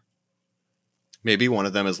people are. Maybe one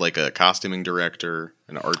of them is like a costuming director,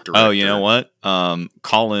 an art director. Oh, you know what?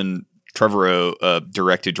 Colin Trevorrow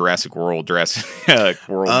directed Jurassic World, Jurassic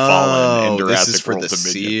World Fallen, and Jurassic this is for World the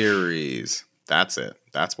Dominion. Series. That's it.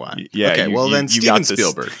 That's why. Yeah. Okay. Then Steven this.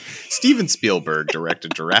 Spielberg. Steven Spielberg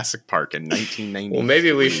directed Jurassic Park in 1990. Well,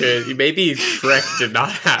 maybe we should. Maybe Shrek did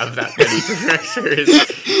not have that many directors.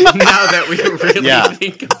 Now that we really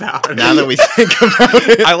think about it. Now that we think about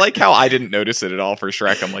it, I like how I didn't notice it at all for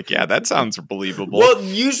Shrek. I'm like, yeah, that sounds believable. Well,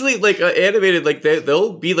 usually, like animated, like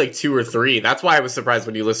they'll be like 2 or 3. That's why I was surprised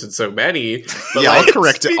when you listed so many. But I'll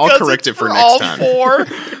correct it. I'll correct it for next time. 4.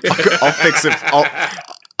 I'll fix it.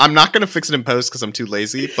 I'm not going to fix it in post because I'm too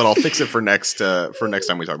lazy, but I'll fix it for next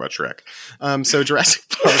time we talk about Shrek. So Jurassic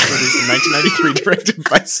Park released in 1993, directed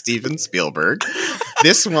by Steven Spielberg.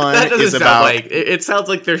 This one is about. It sounds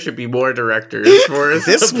like there should be more directors for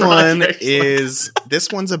this one.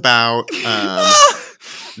 This one's about.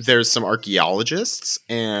 There's some archaeologists,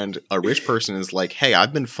 and a rich person is like, "Hey,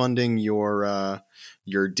 I've been funding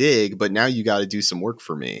your dig, but now you got to do some work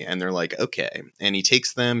for me." And they're like, okay. And he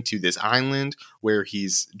takes them to this island where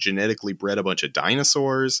he's genetically bred a bunch of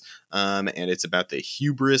dinosaurs. And it's about the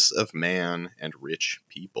hubris of man and rich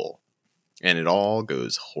people. And it all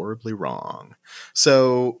goes horribly wrong.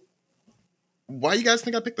 So why do you guys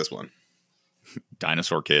think I picked this one?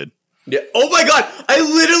 Dinosaur Kid. Yeah. Oh my God. I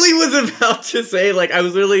literally was about to say,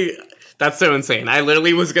 that's so insane. I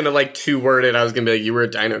literally was gonna 2-word it. I was gonna be like, "You were a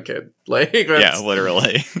Dino Kid." Yeah,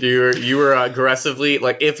 literally. You were aggressively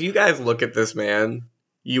if you guys look at this man,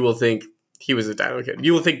 you will think he was a Dino Kid.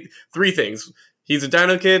 You will think 3 things: he's a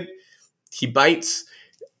Dino Kid, he bites,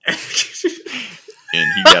 and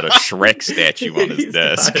he got a Shrek statue on his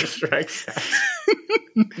desk. Got a Shrek statue.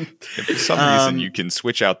 If for some reason you can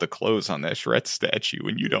switch out the clothes on that Shrek statue,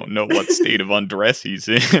 and you don't know what state of undress he's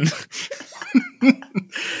in.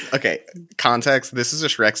 Okay, context. This is a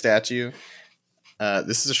Shrek statue.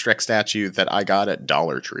 This is a Shrek statue that I got at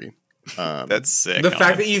Dollar Tree. That's sick. The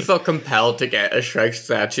fact that you felt compelled to get a Shrek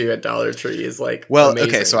statue at Dollar Tree is like Well, amazing.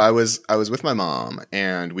 okay, so I was with my mom,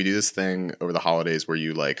 and we do this thing over the holidays where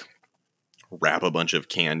you like wrap a bunch of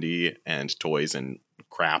candy and toys and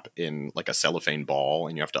crap in like a cellophane ball,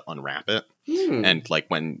 and you have to unwrap it. And like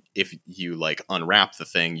if you like unwrap the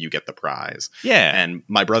thing, you get the prize. Yeah. And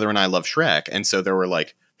my brother and I love Shrek, and so there were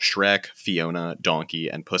like Shrek, Fiona, Donkey,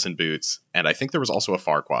 and Puss in Boots, and I think there was also a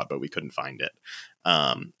Farquaad, but we couldn't find it.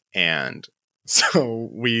 And so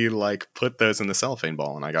we like put those in the cellophane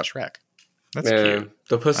ball, and I got Shrek. That's Man, cute.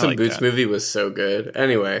 the Puss I in like Boots that. movie was so good.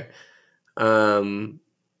 Anyway,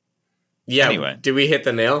 Anyway. did we hit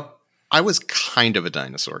the nail? I was kind of a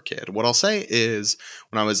dinosaur kid. What I'll say is,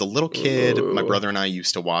 when I was a little kid, my brother and I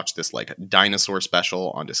used to watch this like dinosaur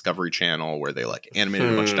special on Discovery Channel where they like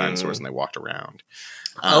animated a bunch of dinosaurs and they walked around.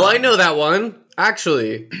 I know that one,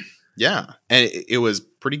 actually. Yeah, and it was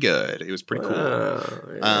pretty good. It was pretty cool.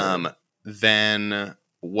 Yeah. Then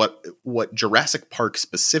what Jurassic Park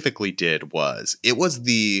specifically did was, it was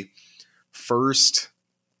the first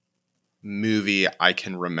movie I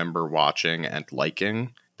can remember watching and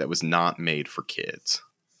liking that was not made for kids.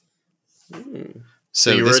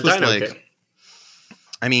 So you were this a was dino like, kid.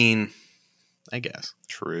 I mean, I guess.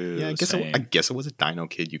 True. Yeah, I guess it was a dino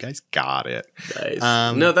kid. You guys got it. Nice.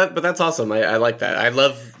 Um, but that's awesome. I like that. I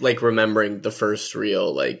love like remembering the first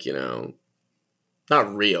real, like,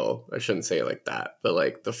 not real. I shouldn't say it like that, but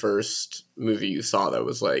like the first movie you saw that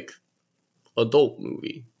was like adult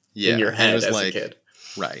movie Yeah, in your and head it was as like, a kid.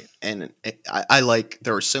 Right. And I like,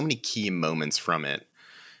 there are so many key moments from it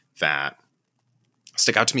that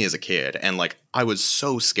stick out to me as a kid. And like, I was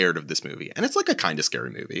so scared of this movie. And it's like a kind of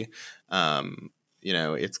scary movie.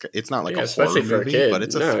 It's not like a horror especially for a movie, kid. but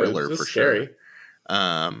it's a No, thriller it's for scary.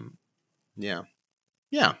 sure. Yeah.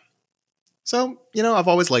 So, I've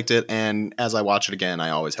always liked it. And as I watch it again, I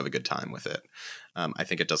always have a good time with it. I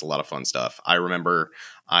think it does a lot of fun stuff. I remember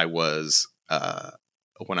when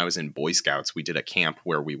I was in Boy Scouts, we did a camp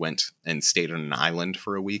where we went and stayed on an island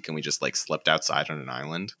for a week, and we just like slept outside on an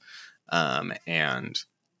island. And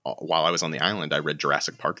while I was on the island, I read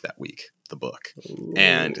Jurassic Park that week, the book. Ooh.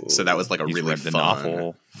 And so that was like a You've really read the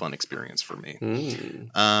novel. fun experience for me.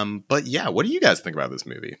 Mm. But yeah, what do you guys think about this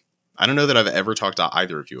movie? I don't know that I've ever talked to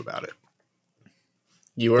either of you about it.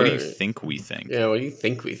 What do you think we think? Yeah, what do you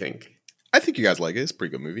think we think? I think you guys like it. It's a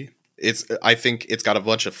pretty good movie. I think it's got a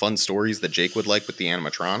bunch of fun stories that Jake would like with the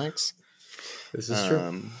animatronics. This is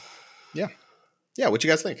true. Yeah. What you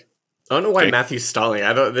guys think? I don't know why Jake? Matthew's stalling.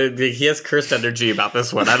 He has cursed energy about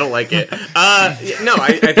this one. I don't like it. No,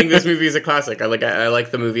 I think this movie is a classic. I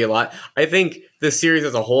like the movie a lot. I think the series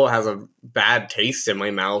as a whole has a bad taste in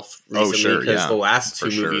my mouth recently sure, because yeah, the last for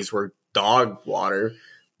two sure. movies were dog water.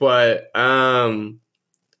 But I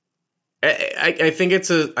think it's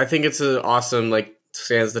an awesome, like,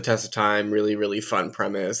 stands the test of time, really, really fun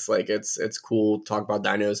premise. Like, it's cool to talk about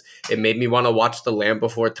dinos. It made me want to watch The Land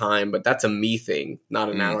Before Time, but that's a me thing, not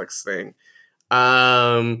an Alex thing.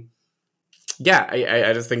 I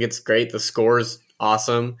just think it's great. The score's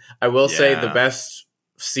awesome. I will say the best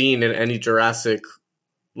scene in any Jurassic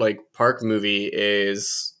Park movie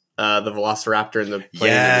is the Velociraptor in the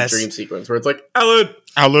plane in the dream sequence, where it's like, Alan.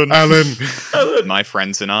 My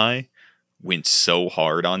friends and I went so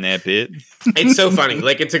hard on that bit. It's so funny.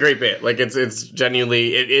 Like, it's a great bit. Like, it's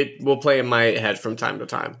genuinely, it will play in my head from time to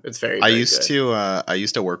time. It's very I good. used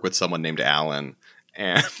to work with someone named Alan,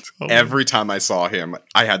 and every time I saw him,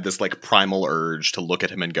 I had this like primal urge to look at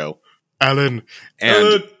him and go, Alan.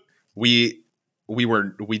 And we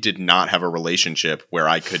did not have a relationship where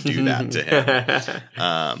I could do that to him.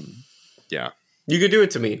 Yeah. You could do it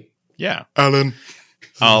to me. Yeah. Alan.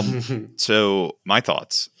 So my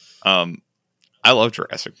thoughts. I love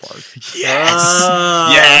Jurassic Park.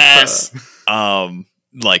 Yes.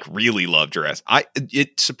 Like, really love Jurassic.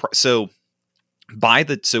 So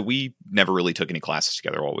we never really took any classes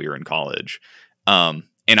together while we were in college. And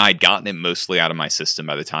I'd gotten it mostly out of my system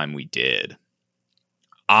by the time we did.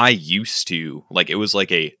 I used to, like, it was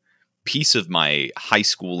like a piece of my high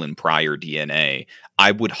school and prior DNA.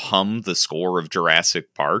 I would hum the score of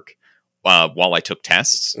Jurassic Park while I took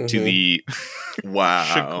tests to the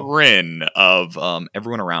chagrin of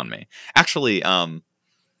everyone around me. Actually, one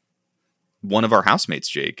of our housemates,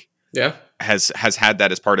 Jake, has had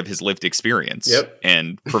that as part of his lived experience,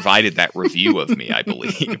 and provided that review of me, I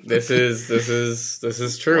believe. This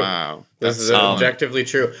is true. Wow, this is objectively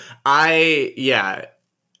true. I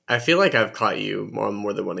feel like I've caught you on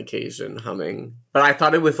more than one occasion humming, but I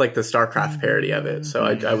thought it was like the StarCraft parody of it, so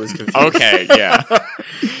I was confused. Okay, yeah.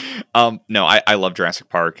 No, I love Jurassic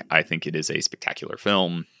Park. I think it is a spectacular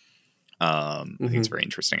film. I think it's a very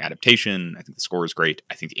interesting adaptation. I think the score is great.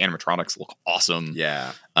 I think the animatronics look awesome.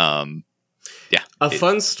 Yeah.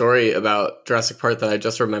 Fun story about Jurassic Park that I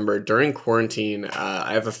just remembered during quarantine.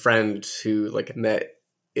 I have a friend who like met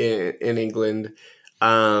in England,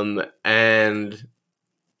 and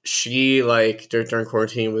she like during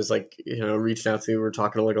quarantine was like, you know, reaching out to me. We were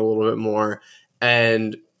talking like a little bit more,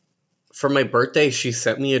 and for my birthday, she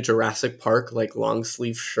sent me a Jurassic Park like long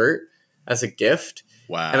sleeve shirt as a gift.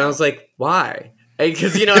 Wow. And I was like, why?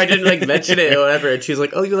 Because, you know, I didn't like mention it or whatever. And she's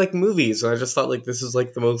like, oh, you like movies. And I just thought like, this is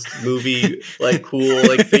like the most movie, like cool,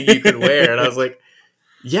 like thing you could wear. And I was like,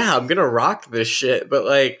 yeah, I'm going to rock this shit. But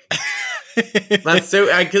like, that's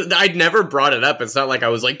so, I'd never brought it up. It's not like I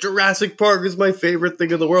was like, Jurassic Park is my favorite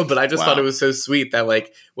thing in the world. But I just thought it was so sweet that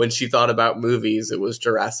like, when she thought about movies, it was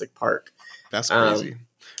Jurassic Park. That's crazy.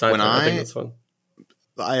 So I think that's fun.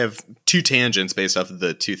 I have two tangents based off of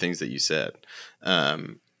the two things that you said.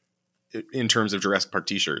 In terms of Jurassic Park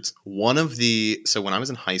t-shirts, so when I was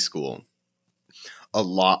in high school,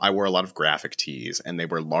 I wore a lot of graphic tees, and they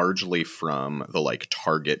were largely from the like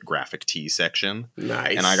Target graphic tee section.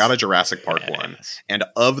 Nice. And I got a Jurassic Park one. And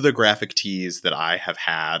of the graphic tees that I have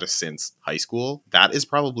had since high school, that is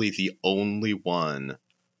probably the only one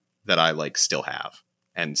that I like still have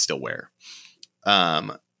and still wear.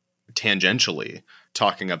 Tangentially,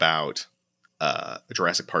 talking about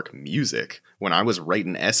Jurassic Park music, when I was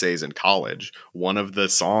writing essays in college, one of the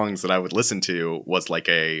songs that I would listen to was like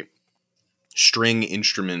a string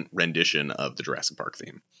instrument rendition of the Jurassic Park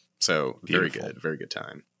theme. So Beautiful. Very good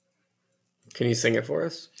time. Can you sing it for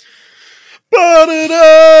us?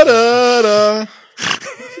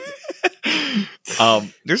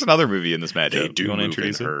 There's another movie in this matchup. They Do you want to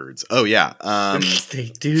introduce it? herds. Oh yeah.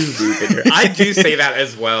 They do move in here. I do say that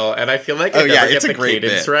as well, and I feel like I never get the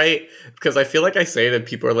cadence right, because I feel like I say it and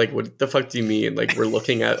people are like, what the fuck do you mean? Like, we're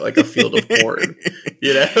looking at like a field of corn,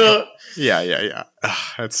 you know? Yeah.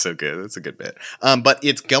 That's so good. That's a good bit. But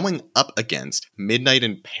it's going up against Midnight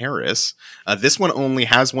in Paris. This one only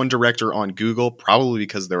has one director on Google, probably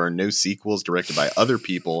because there are no sequels directed by other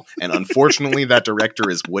people, and unfortunately, that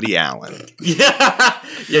director is Woody Allen. Yeah,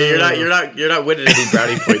 you're not winning any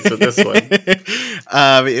brownie points with this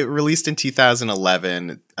one. It released in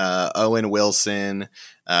 2011. Owen Wilson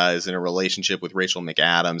is in a relationship with Rachel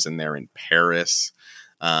McAdams, and they're in Paris.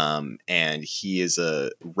 And he is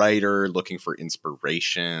a writer looking for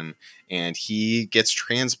inspiration, and he gets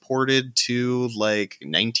transported to like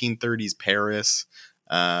 1930s Paris,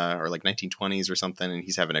 or like 1920s or something. And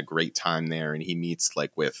he's having a great time there. And he meets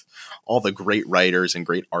like with all the great writers and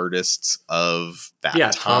great artists of that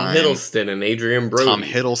time. Tom Hiddleston and Adrian Brody. Tom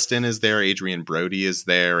Hiddleston is there. Adrian Brody is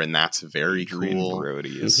there. And that's very Adrian cool.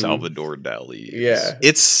 Brody is Salvador Dali. Yeah.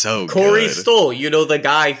 It's so Corey good. Stoll, you know, the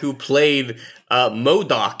guy who played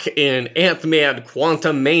MODOK in Ant-Man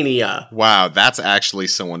Quantumania. Wow, that's actually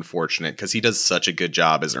so unfortunate because he does such a good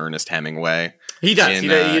job as Ernest Hemingway. He does. He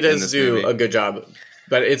does do movie. a good job.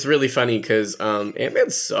 But it's really funny because Ant-Man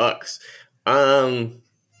sucks.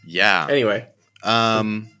 Yeah. Anyway.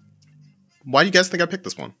 Why do you guys think I picked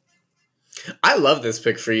this one? I love this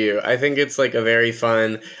pick for you. I think it's like a very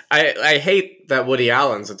fun... I hate that Woody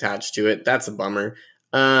Allen's attached to it. That's a bummer.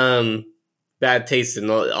 Bad taste in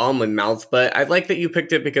the almond mouth. But I like that you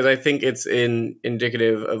picked it because I think it's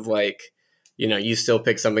indicative of like, you know, you still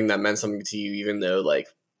pick something that meant something to you even though like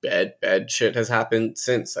bad shit has happened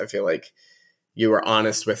since. I feel like you were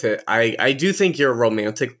honest with it. I do think you're a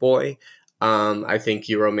romantic boy. I think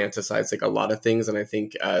you romanticize like a lot of things, and I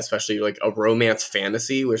think especially like a romance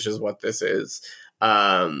fantasy, which is what this is,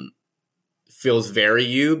 feels very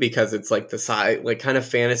you because it's like the side like kind of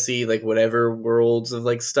fantasy, like whatever worlds of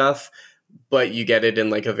like stuff, but you get it in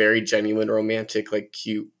like a very genuine romantic, like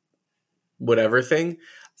cute whatever thing.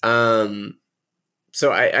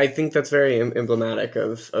 So I think that's very emblematic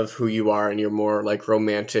of who you are, and you're more like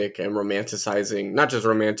romantic and romanticizing, not just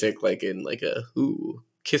romantic like in like a ooh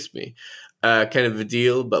kiss me kind of a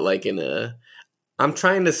deal, but like in a I'm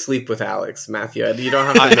trying to sleep with Alex, Matthew. You don't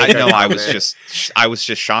have to make I know. I was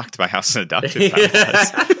just shocked by how seductive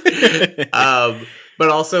that was. But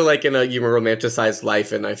also like in a you romanticized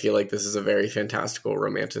life, and I feel like this is a very fantastical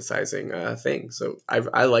romanticizing thing. So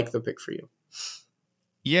I like the pick for you.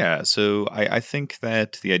 Yeah, so I think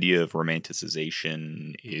that the idea of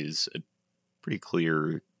romanticization is a pretty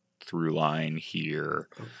clear through line here.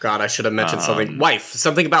 Oh, God, I should have mentioned something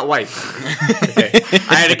about wife. Okay.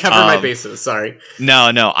 I had to cover my bases. Sorry.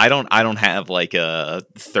 No, I don't have like a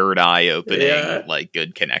third eye opening, like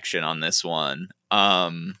good connection on this one.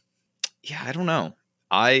 Yeah, I don't know.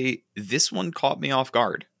 This one caught me off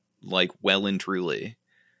guard, like well and truly.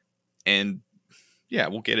 And yeah,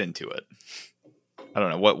 we'll get into it. I don't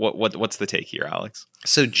know what's the take here, Alex.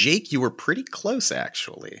 So Jake, you were pretty close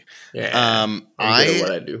actually. Yeah, I'm good at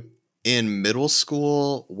what I do. In middle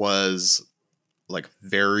school was like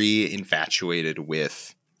very infatuated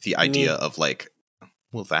with the idea of like,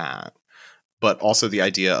 well, that, but also the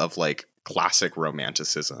idea of like classic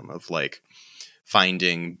romanticism of like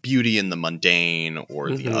finding beauty in the mundane or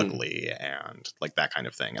the ugly and like that kind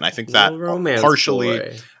of thing. And I think that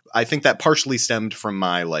partially stemmed from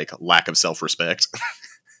my like lack of self-respect,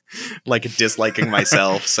 like disliking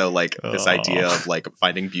myself. So like this idea of like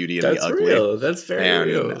finding beauty in the ugly. Real. That's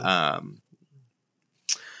very real.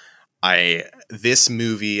 This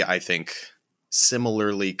movie, I think,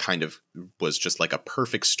 similarly kind of was just like a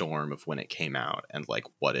perfect storm of when it came out and like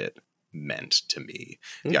what it meant to me.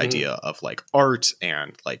 The idea of like art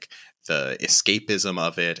and like the escapism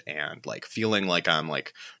of it and like feeling like I'm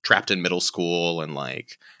like trapped in middle school and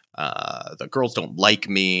like the girls don't like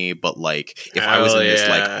me, but like if I was in this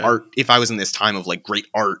like art, if I was in this time of like great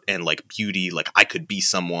art and like beauty, like I could be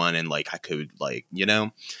someone and like I could like, you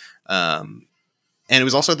know, and it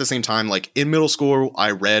was also at the same time, like in middle school,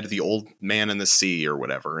 I read The Old Man and the Sea or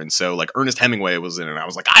whatever. And so like Ernest Hemingway was in it. And I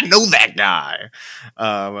was like, I know that guy.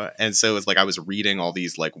 And so it's like I was reading all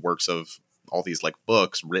these like works of all these like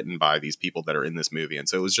books written by these people that are in this movie. And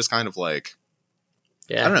so it was just kind of like,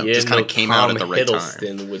 I don't know, just kind of came out at the right time.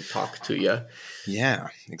 Hiddleston would talk to you. Yeah,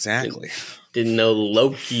 exactly. Didn't know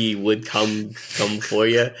Loki would come for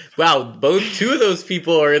you. Wow, two of those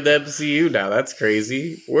people are in the MCU now. That's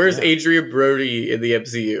crazy. Where's Adrian Brody in the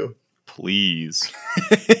MCU? Please.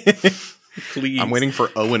 Please. I'm waiting for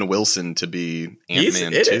Owen Wilson to be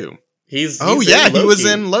Ant-Man too. He's he was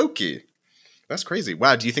in Loki. That's crazy.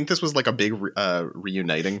 Wow, do you think this was like a big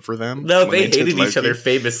reuniting for them? No, they hated each other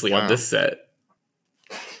famously on this set.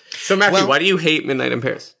 So Matthew, why do you hate Midnight in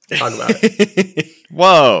Paris? Talk about it.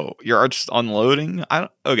 Whoa, you're just unloading?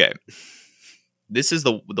 Okay. This is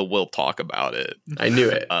the we'll talk about it. I knew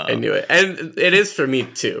it. And it is for me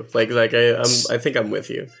too. I think I'm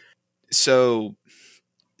with you. So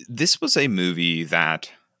this was a movie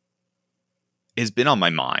that has been on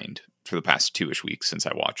my mind for the past 2-ish weeks since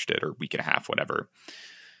I watched it, or week and a half, whatever.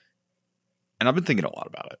 And I've been thinking a lot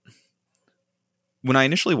about it. When I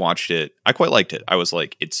initially watched it, I quite liked it. I was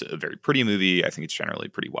like, it's a very pretty movie. I think it's generally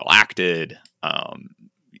pretty well acted.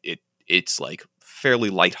 It's like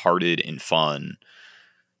fairly lighthearted and fun.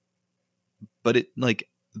 But it like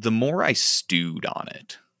the more I stewed on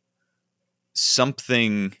it,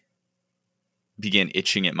 something began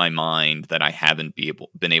itching at my mind that I haven't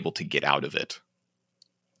been able to get out of it.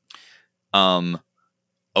 Owen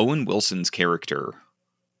Wilson's character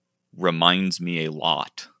reminds me a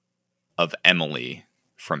lot of Emily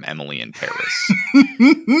from Emily in Paris.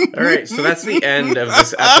 All right, so that's the end of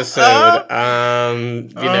this episode.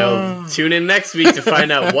 Tune in next week to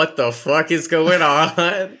find out what the fuck is going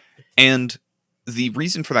on. And the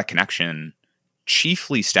reason for that connection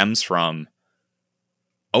chiefly stems from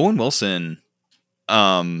Owen Wilson,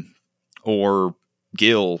 or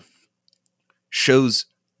Gil, shows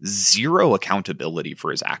zero accountability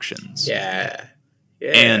for his actions. Yeah.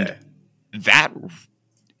 And that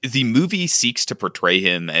the movie seeks to portray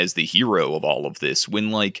him as the hero of all of this when,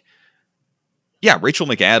 like, yeah, Rachel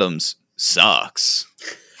McAdams sucks.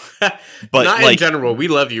 But not like, in general. We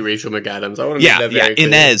love you, Rachel McAdams. I want to make that very clear.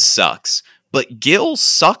 Inez sucks. But Gil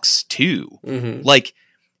sucks too. Mm-hmm. Like,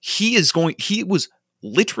 he was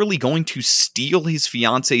literally going to steal his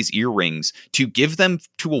fiance's earrings to give them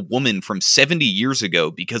to a woman from 70 years ago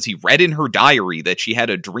because he read in her diary that she had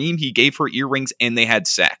a dream he gave her earrings and they had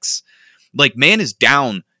sex. Like, man is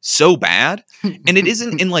down so bad. And it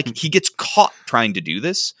isn't in like, he gets caught trying to do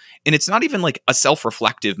this. And it's not even like a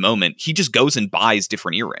self-reflective moment. He just goes and buys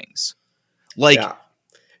different earrings. Like,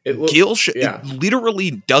 Gil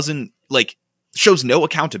literally doesn't, like, shows no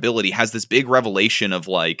accountability, has this big revelation of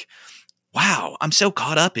like, wow, I'm so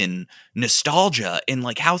caught up in nostalgia and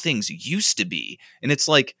like how things used to be. And it's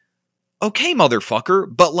like, okay, motherfucker.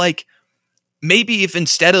 But like, maybe if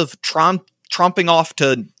instead of tromping off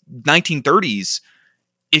to 1930s,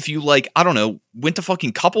 if you like, I don't know, went to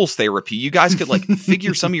fucking couples therapy, you guys could like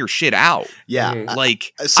figure some of your shit out. Yeah.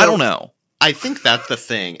 Like, I don't know. I think that's the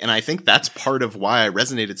thing. And I think that's part of why I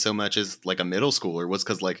resonated so much as like a middle schooler was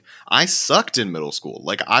because like I sucked in middle school.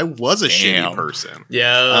 Like I was a shitty person.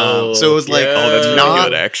 Yeah. So it was like, oh, that's really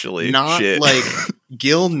good actually. Not Shit. like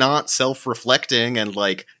Gil not self-reflecting and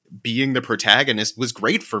like being the protagonist was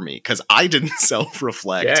great for me because I didn't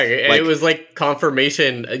self-reflect. Yeah, and like, it was like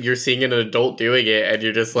confirmation you're seeing an adult doing it and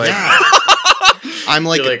you're just like, yeah. I'm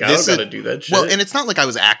like, You're like, I this don't is, gotta do that shit. well, and it's not like I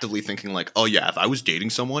was actively thinking like, oh yeah, if I was dating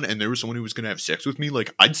someone and there was someone who was gonna have sex with me,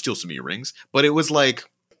 like I'd steal some earrings. But it was like,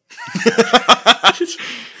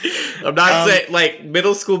 I'm not saying like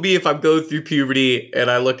middle school me if I'm going through puberty and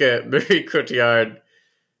I look at Mary Cotillard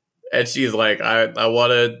and she's like, I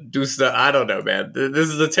want to do stuff. I don't know, man. This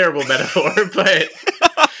is a terrible metaphor, but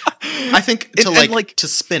I think to And, to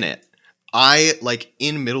spin it, I like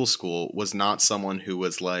in middle school was not someone who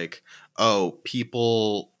was like, oh,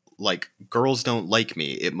 people like girls don't like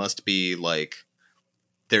me. It must be like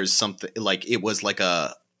there's something like it was like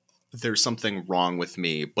a there's something wrong with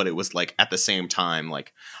me, but it was like at the same time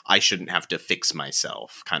like I shouldn't have to fix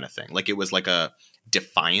myself kind of thing. Like it was like a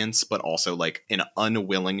defiance, but also like an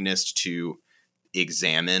unwillingness to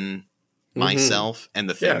examine myself and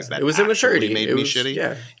the things that it was actually immaturity. made It me was- shitty.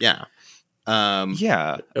 Yeah. Yeah.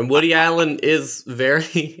 Yeah. And Woody Allen is very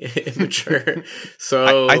immature.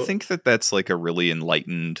 So I think that's like a really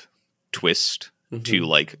enlightened twist to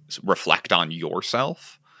like reflect on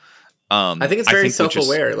yourself. I think it's very think we just-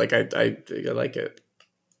 self-aware. Like I like it.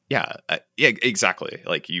 Yeah, yeah, exactly.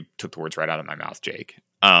 Like you took the words right out of my mouth, Jake.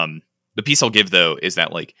 The piece I'll give though is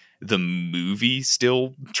that like the movie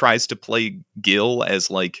still tries to play Gil as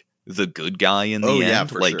like the good guy in the end. yeah,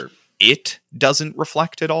 for like sure. it doesn't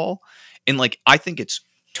reflect at all. And like I think it's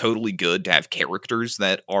totally good to have characters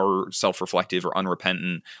that are self-reflective or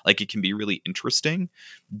unrepentant. Like it can be really interesting,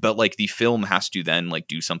 but like the film has to then like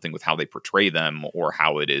do something with how they portray them or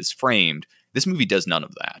how it is framed. This movie does none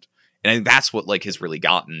of that. And I think that's what like has really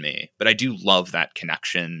gotten me. But I do love that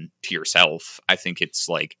connection to yourself. I think it's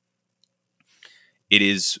like it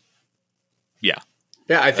is. Yeah.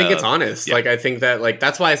 Yeah, I think it's honest. yeah. Like I think that like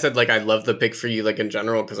that's why I said like I love the pick for you like in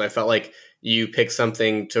general because I felt like you picked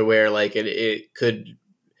something to where like it could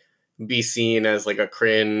be seen as like a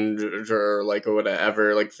cringe or like a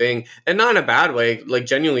whatever like thing, and not in a bad way, like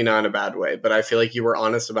genuinely not in a bad way. But I feel like you were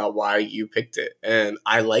honest about why you picked it, and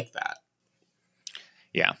I like that.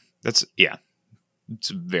 Yeah, it's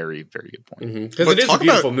a very, very good point. Because But it is a talk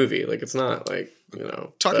beautiful movie. Like it's not like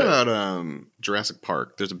Talking but- about Jurassic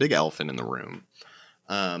Park, there's a big elephant in the room.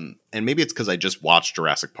 And maybe it's because I just watched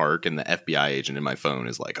Jurassic Park and the FBI agent in my phone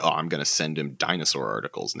is like, oh, I'm going to send him dinosaur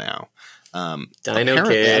articles now. Dino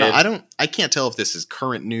Apparently- Kid. and I can't tell if this is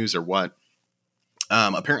current news or what.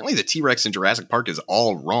 Apparently the T-Rex in Jurassic Park is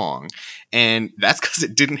all wrong. And that's because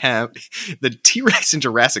it didn't have the T-Rex in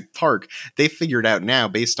Jurassic Park. They figured out now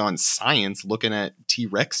based on science looking at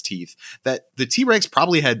T-Rex teeth that the T-Rex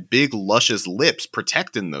probably had big luscious lips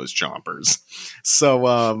protecting those chompers.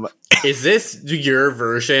 So, Is this your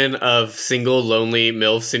version of single lonely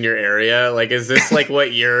MILFs in your area? Like, is this like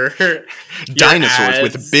what your dinosaurs ads-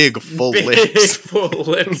 with big full big, lips. full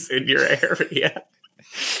lips in your area?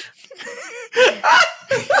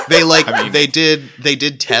 They like they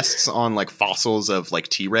did tests on like fossils of like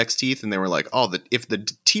T-Rex teeth, and they were like, oh, if the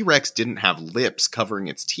T-Rex didn't have lips covering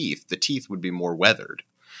its teeth, the teeth would be more weathered.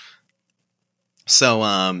 So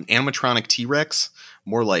animatronic T-Rex,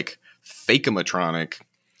 more like fake-amatronic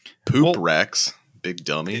poop Rex, big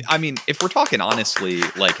dummy. I mean, if we're talking honestly,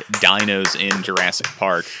 like dinos in Jurassic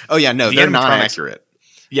Park, Oh yeah, no, The they're not animatronics- accurate.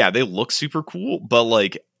 yeah, they look super cool, but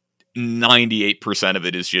like 98% of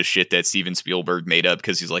it is just shit that Steven Spielberg made up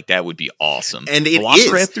because he's like, that would be awesome. And it is.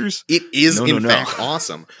 Velociraptors? It is No, in no. fact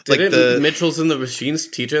awesome. Didn't Mitchells and the Machines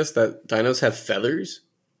teach us that dinos have feathers?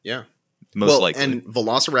 Yeah. Most likely. And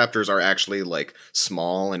velociraptors are actually like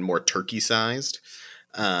small and more turkey sized.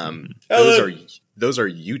 Those are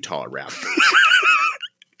Utah raptors.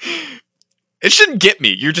 It shouldn't get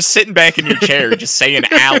me. You're just sitting back in your chair, just saying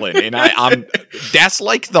Alan, and I'm. That's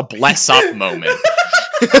like the bless up moment.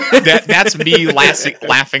 That's me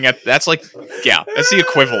laughing at. That's like, yeah, that's the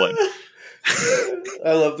equivalent.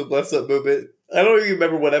 I love the bless up movement. I don't even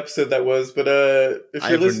remember what episode that was, but if you're I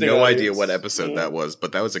have listening, no audience, idea what episode that was,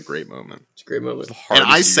 but that was a great moment. It's a great moment. And I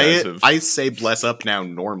Hardest you say guys it. have- I say bless up now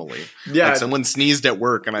normally. Yeah. Like someone sneezed at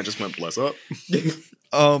work, and I just went bless up.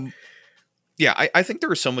 Yeah, I think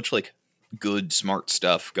there is so much like good, smart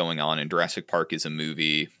stuff going on in Jurassic Park as a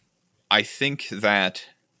movie. I think that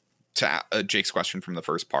to Jake's question from the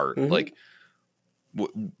first part, like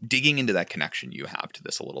digging into that connection you have to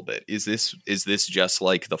this a little bit, is this just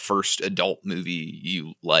like the first adult movie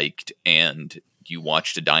you liked and you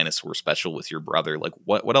watched a dinosaur special with your brother? Like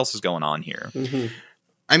what else is going on here?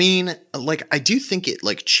 I mean, like, I do think it,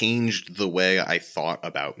 like, changed the way I thought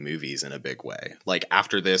about movies in a big way. Like,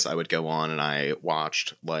 after this, I would go on and I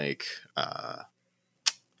watched, like,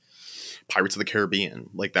 Pirates of the Caribbean.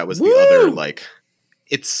 Like, that was the other, like,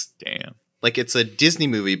 it's... Damn. Like, it's a Disney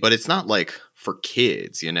movie, but it's not, like, for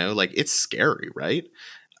kids, you know? Like, it's scary, right?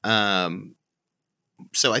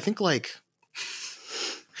 So I think like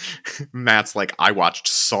Matt's like, I watched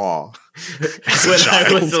Saw as a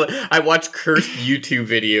child. I watched cursed YouTube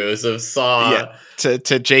videos of Saw. Yeah.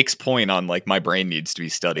 To Jake's point on like my brain needs to be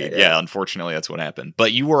studied. Yeah, unfortunately that's what happened.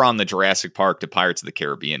 But you were on the Jurassic Park to Pirates of the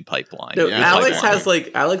Caribbean pipeline. No,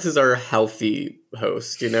 Alex is our healthy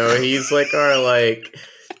host, you know? He's like our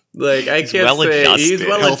I can't say he's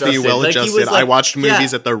healthy, well-adjusted. I watched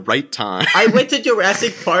movies at the right time. I went to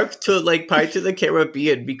Jurassic Park to like Pirates of the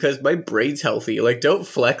Caribbean because my brain's healthy. Like, don't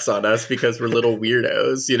flex on us because we're little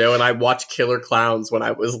weirdos, you know. And I watched Killer Clowns when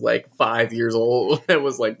I was like 5 years old. It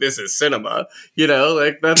was like, this is cinema, you know.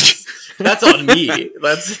 Like that's on me.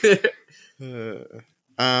 That's yeah.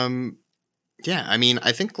 I mean,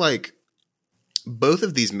 I think like both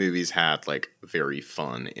of these movies had like very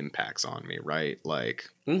fun impacts on me, right? Like,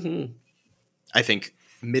 I think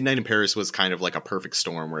Midnight in Paris was kind of like a perfect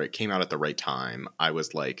storm where it came out at the right time. I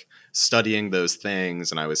was like studying those things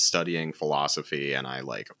and I was studying philosophy and I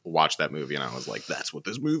like watched that movie and I was like, that's what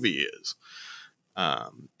this movie is.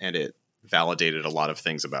 And it validated a lot of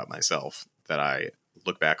things about myself that I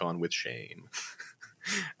look back on with shame.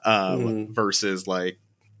 Versus like,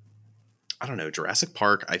 I don't know, Jurassic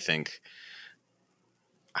Park, I think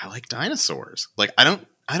I like dinosaurs. Like, I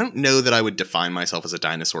don't know that I would define myself as a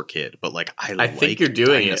dinosaur kid, but like I think you're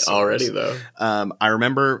doing dinosaurs. It already though. I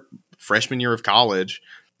remember freshman year of college,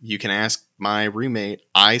 you can ask my roommate,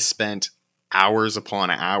 I spent hours upon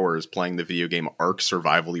hours playing the video game Ark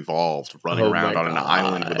Survival Evolved, running around on an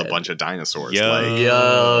island with a bunch of dinosaurs.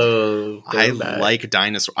 I like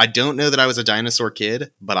dinosaurs. I don't know that I was a dinosaur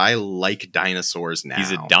kid, but I like dinosaurs now.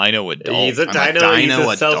 He's a dino adult. He's a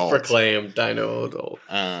dino self-proclaimed dino adult.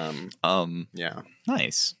 Yeah.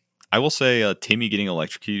 Nice. I will say Timmy getting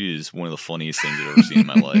electrocuted is one of the funniest things I've ever seen in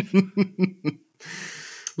my life.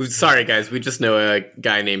 Sorry, guys. We just know a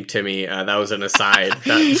guy named Timmy. That was an aside.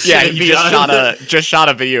 He just shot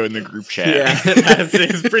a video in the group chat. Yeah,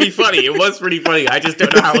 it's pretty funny. It was pretty funny. I just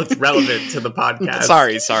don't know how it's relevant to the podcast.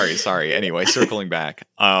 Sorry. Anyway, circling back.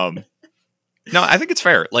 No, I think it's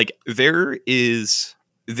fair. Like, there is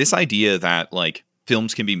this idea that like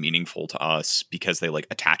films can be meaningful to us because they like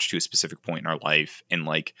attach to a specific point in our life and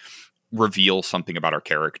like reveal something about our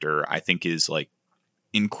character. I think is like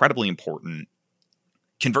incredibly important.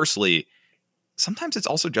 Conversely, sometimes it's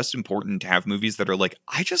also just important to have movies that are like,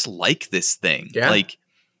 I just like this thing. Yeah. Like,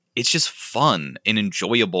 it's just fun and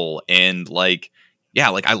enjoyable. And like, yeah,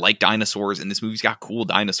 like I like dinosaurs and this movie's got cool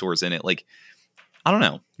dinosaurs in it. Like, I don't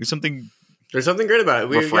know. There's something great about it.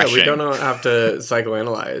 We don't have to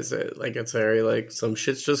psychoanalyze it. Like, it's very like, some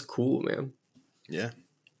shit's just cool, man. Yeah.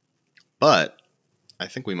 But I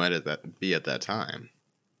think we might be at that time.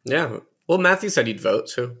 Yeah. Well, Matthew said he'd vote,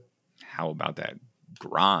 so. How about that?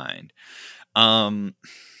 Grind. I don't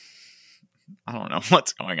know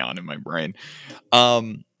what's going on in my brain. That's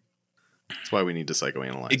why we need to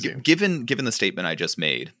psychoanalyze you. Given the statement I just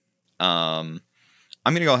made, I'm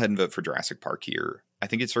going to go ahead and vote for Jurassic Park here. I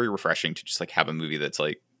think it's very refreshing to just like have a movie that's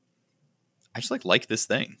like, I just like this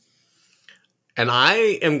thing. And I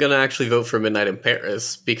am going to actually vote for Midnight in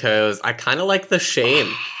Paris because I kind of like the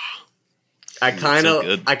shame. I kind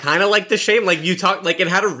of like the shame. Like you talked, like it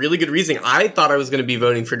had a really good reason. I thought I was going to be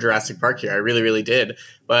voting for Jurassic Park here. I really, really did.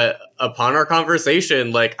 But upon our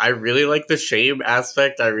conversation, like I really like the shame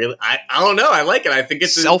aspect. I don't know. I like it. I think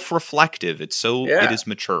it's self-reflective. It is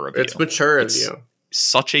mature of you. It's mature of you.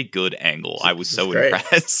 Such a good angle. I was so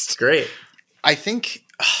impressed. It's great. I think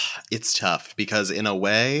it's tough because in a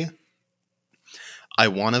way, I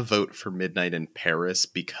want to vote for Midnight in Paris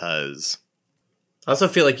because I also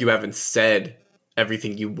feel like you haven't said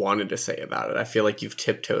everything you wanted to say about it. I feel like you've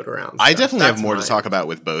tiptoed around stuff. I definitely have more to talk about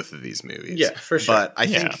with both of these movies. Yeah, for sure. But I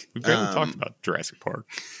think we barely talked about Jurassic Park.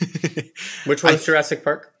 Which one's Jurassic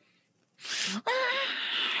Park?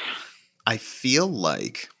 I feel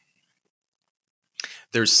like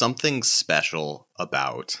there's something special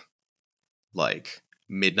about like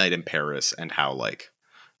Midnight in Paris and how like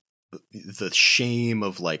the shame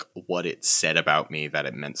of like what it said about me, that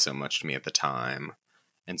it meant so much to me at the time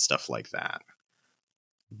and stuff like that.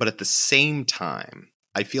 But at the same time,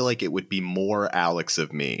 I feel like it would be more Alex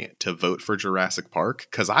of me to vote for Jurassic Park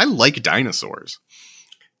because I like dinosaurs.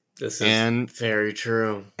 This is very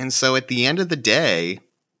true. And so at the end of the day,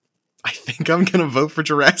 I think I'm going to vote for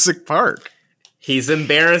Jurassic Park. He's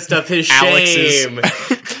embarrassed of his shame.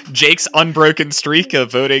 Jake's unbroken streak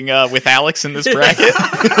of voting with Alex in this bracket.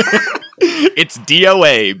 It's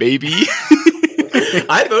DOA, baby.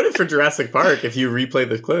 I voted for Jurassic Park if you replay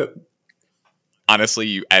the clip. Honestly,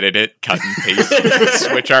 you edit it, cut and paste,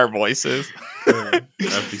 switch our voices. That'd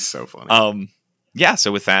be so funny. yeah,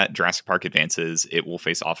 so with that, Jurassic Park advances. It will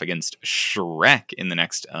face off against Shrek in the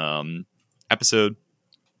next episode,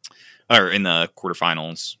 or in the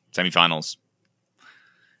quarterfinals, semifinals.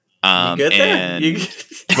 You good there? And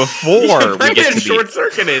before we get to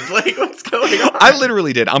short-circuited, like what's going on? I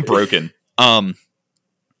literally did. I'm broken. But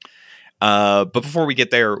before we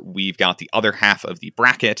get there, we've got the other half of the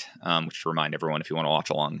bracket, which to remind everyone, if you want to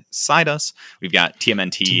watch alongside us, we've got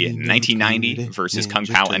TMNT 1990 versus Kung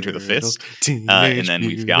Pao Enter the Fist. And then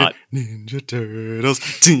we've got Ninja Turtles,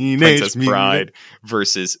 Princess Bride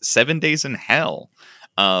versus 7 Days in Hell.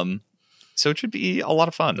 So it should be a lot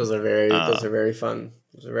of fun. Those are very fun. Those are very fun.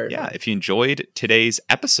 If you enjoyed today's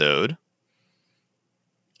episode,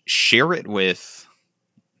 share it with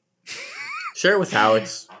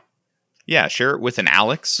Alex. Yeah, share it with an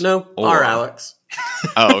Alex. No, our Alex.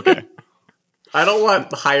 Oh, okay. I don't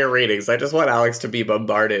want higher ratings. I just want Alex to be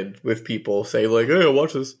bombarded with people saying like, "Hey,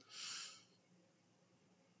 watch this."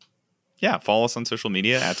 Yeah, follow us on social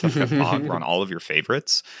media at Tough Cut Pod. We're on all of your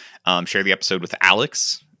favorites. Share the episode with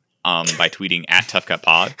Alex by tweeting at Tough Cut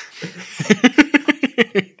Pod.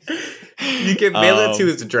 You can mail it to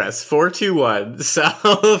his address 421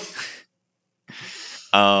 South.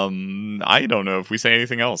 I don't know if we say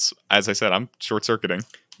anything else. As I said, I'm short-circuiting.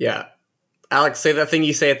 Yeah. Alex, say that thing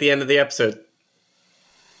you say at the end of the episode.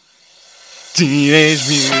 Teenage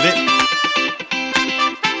Mutant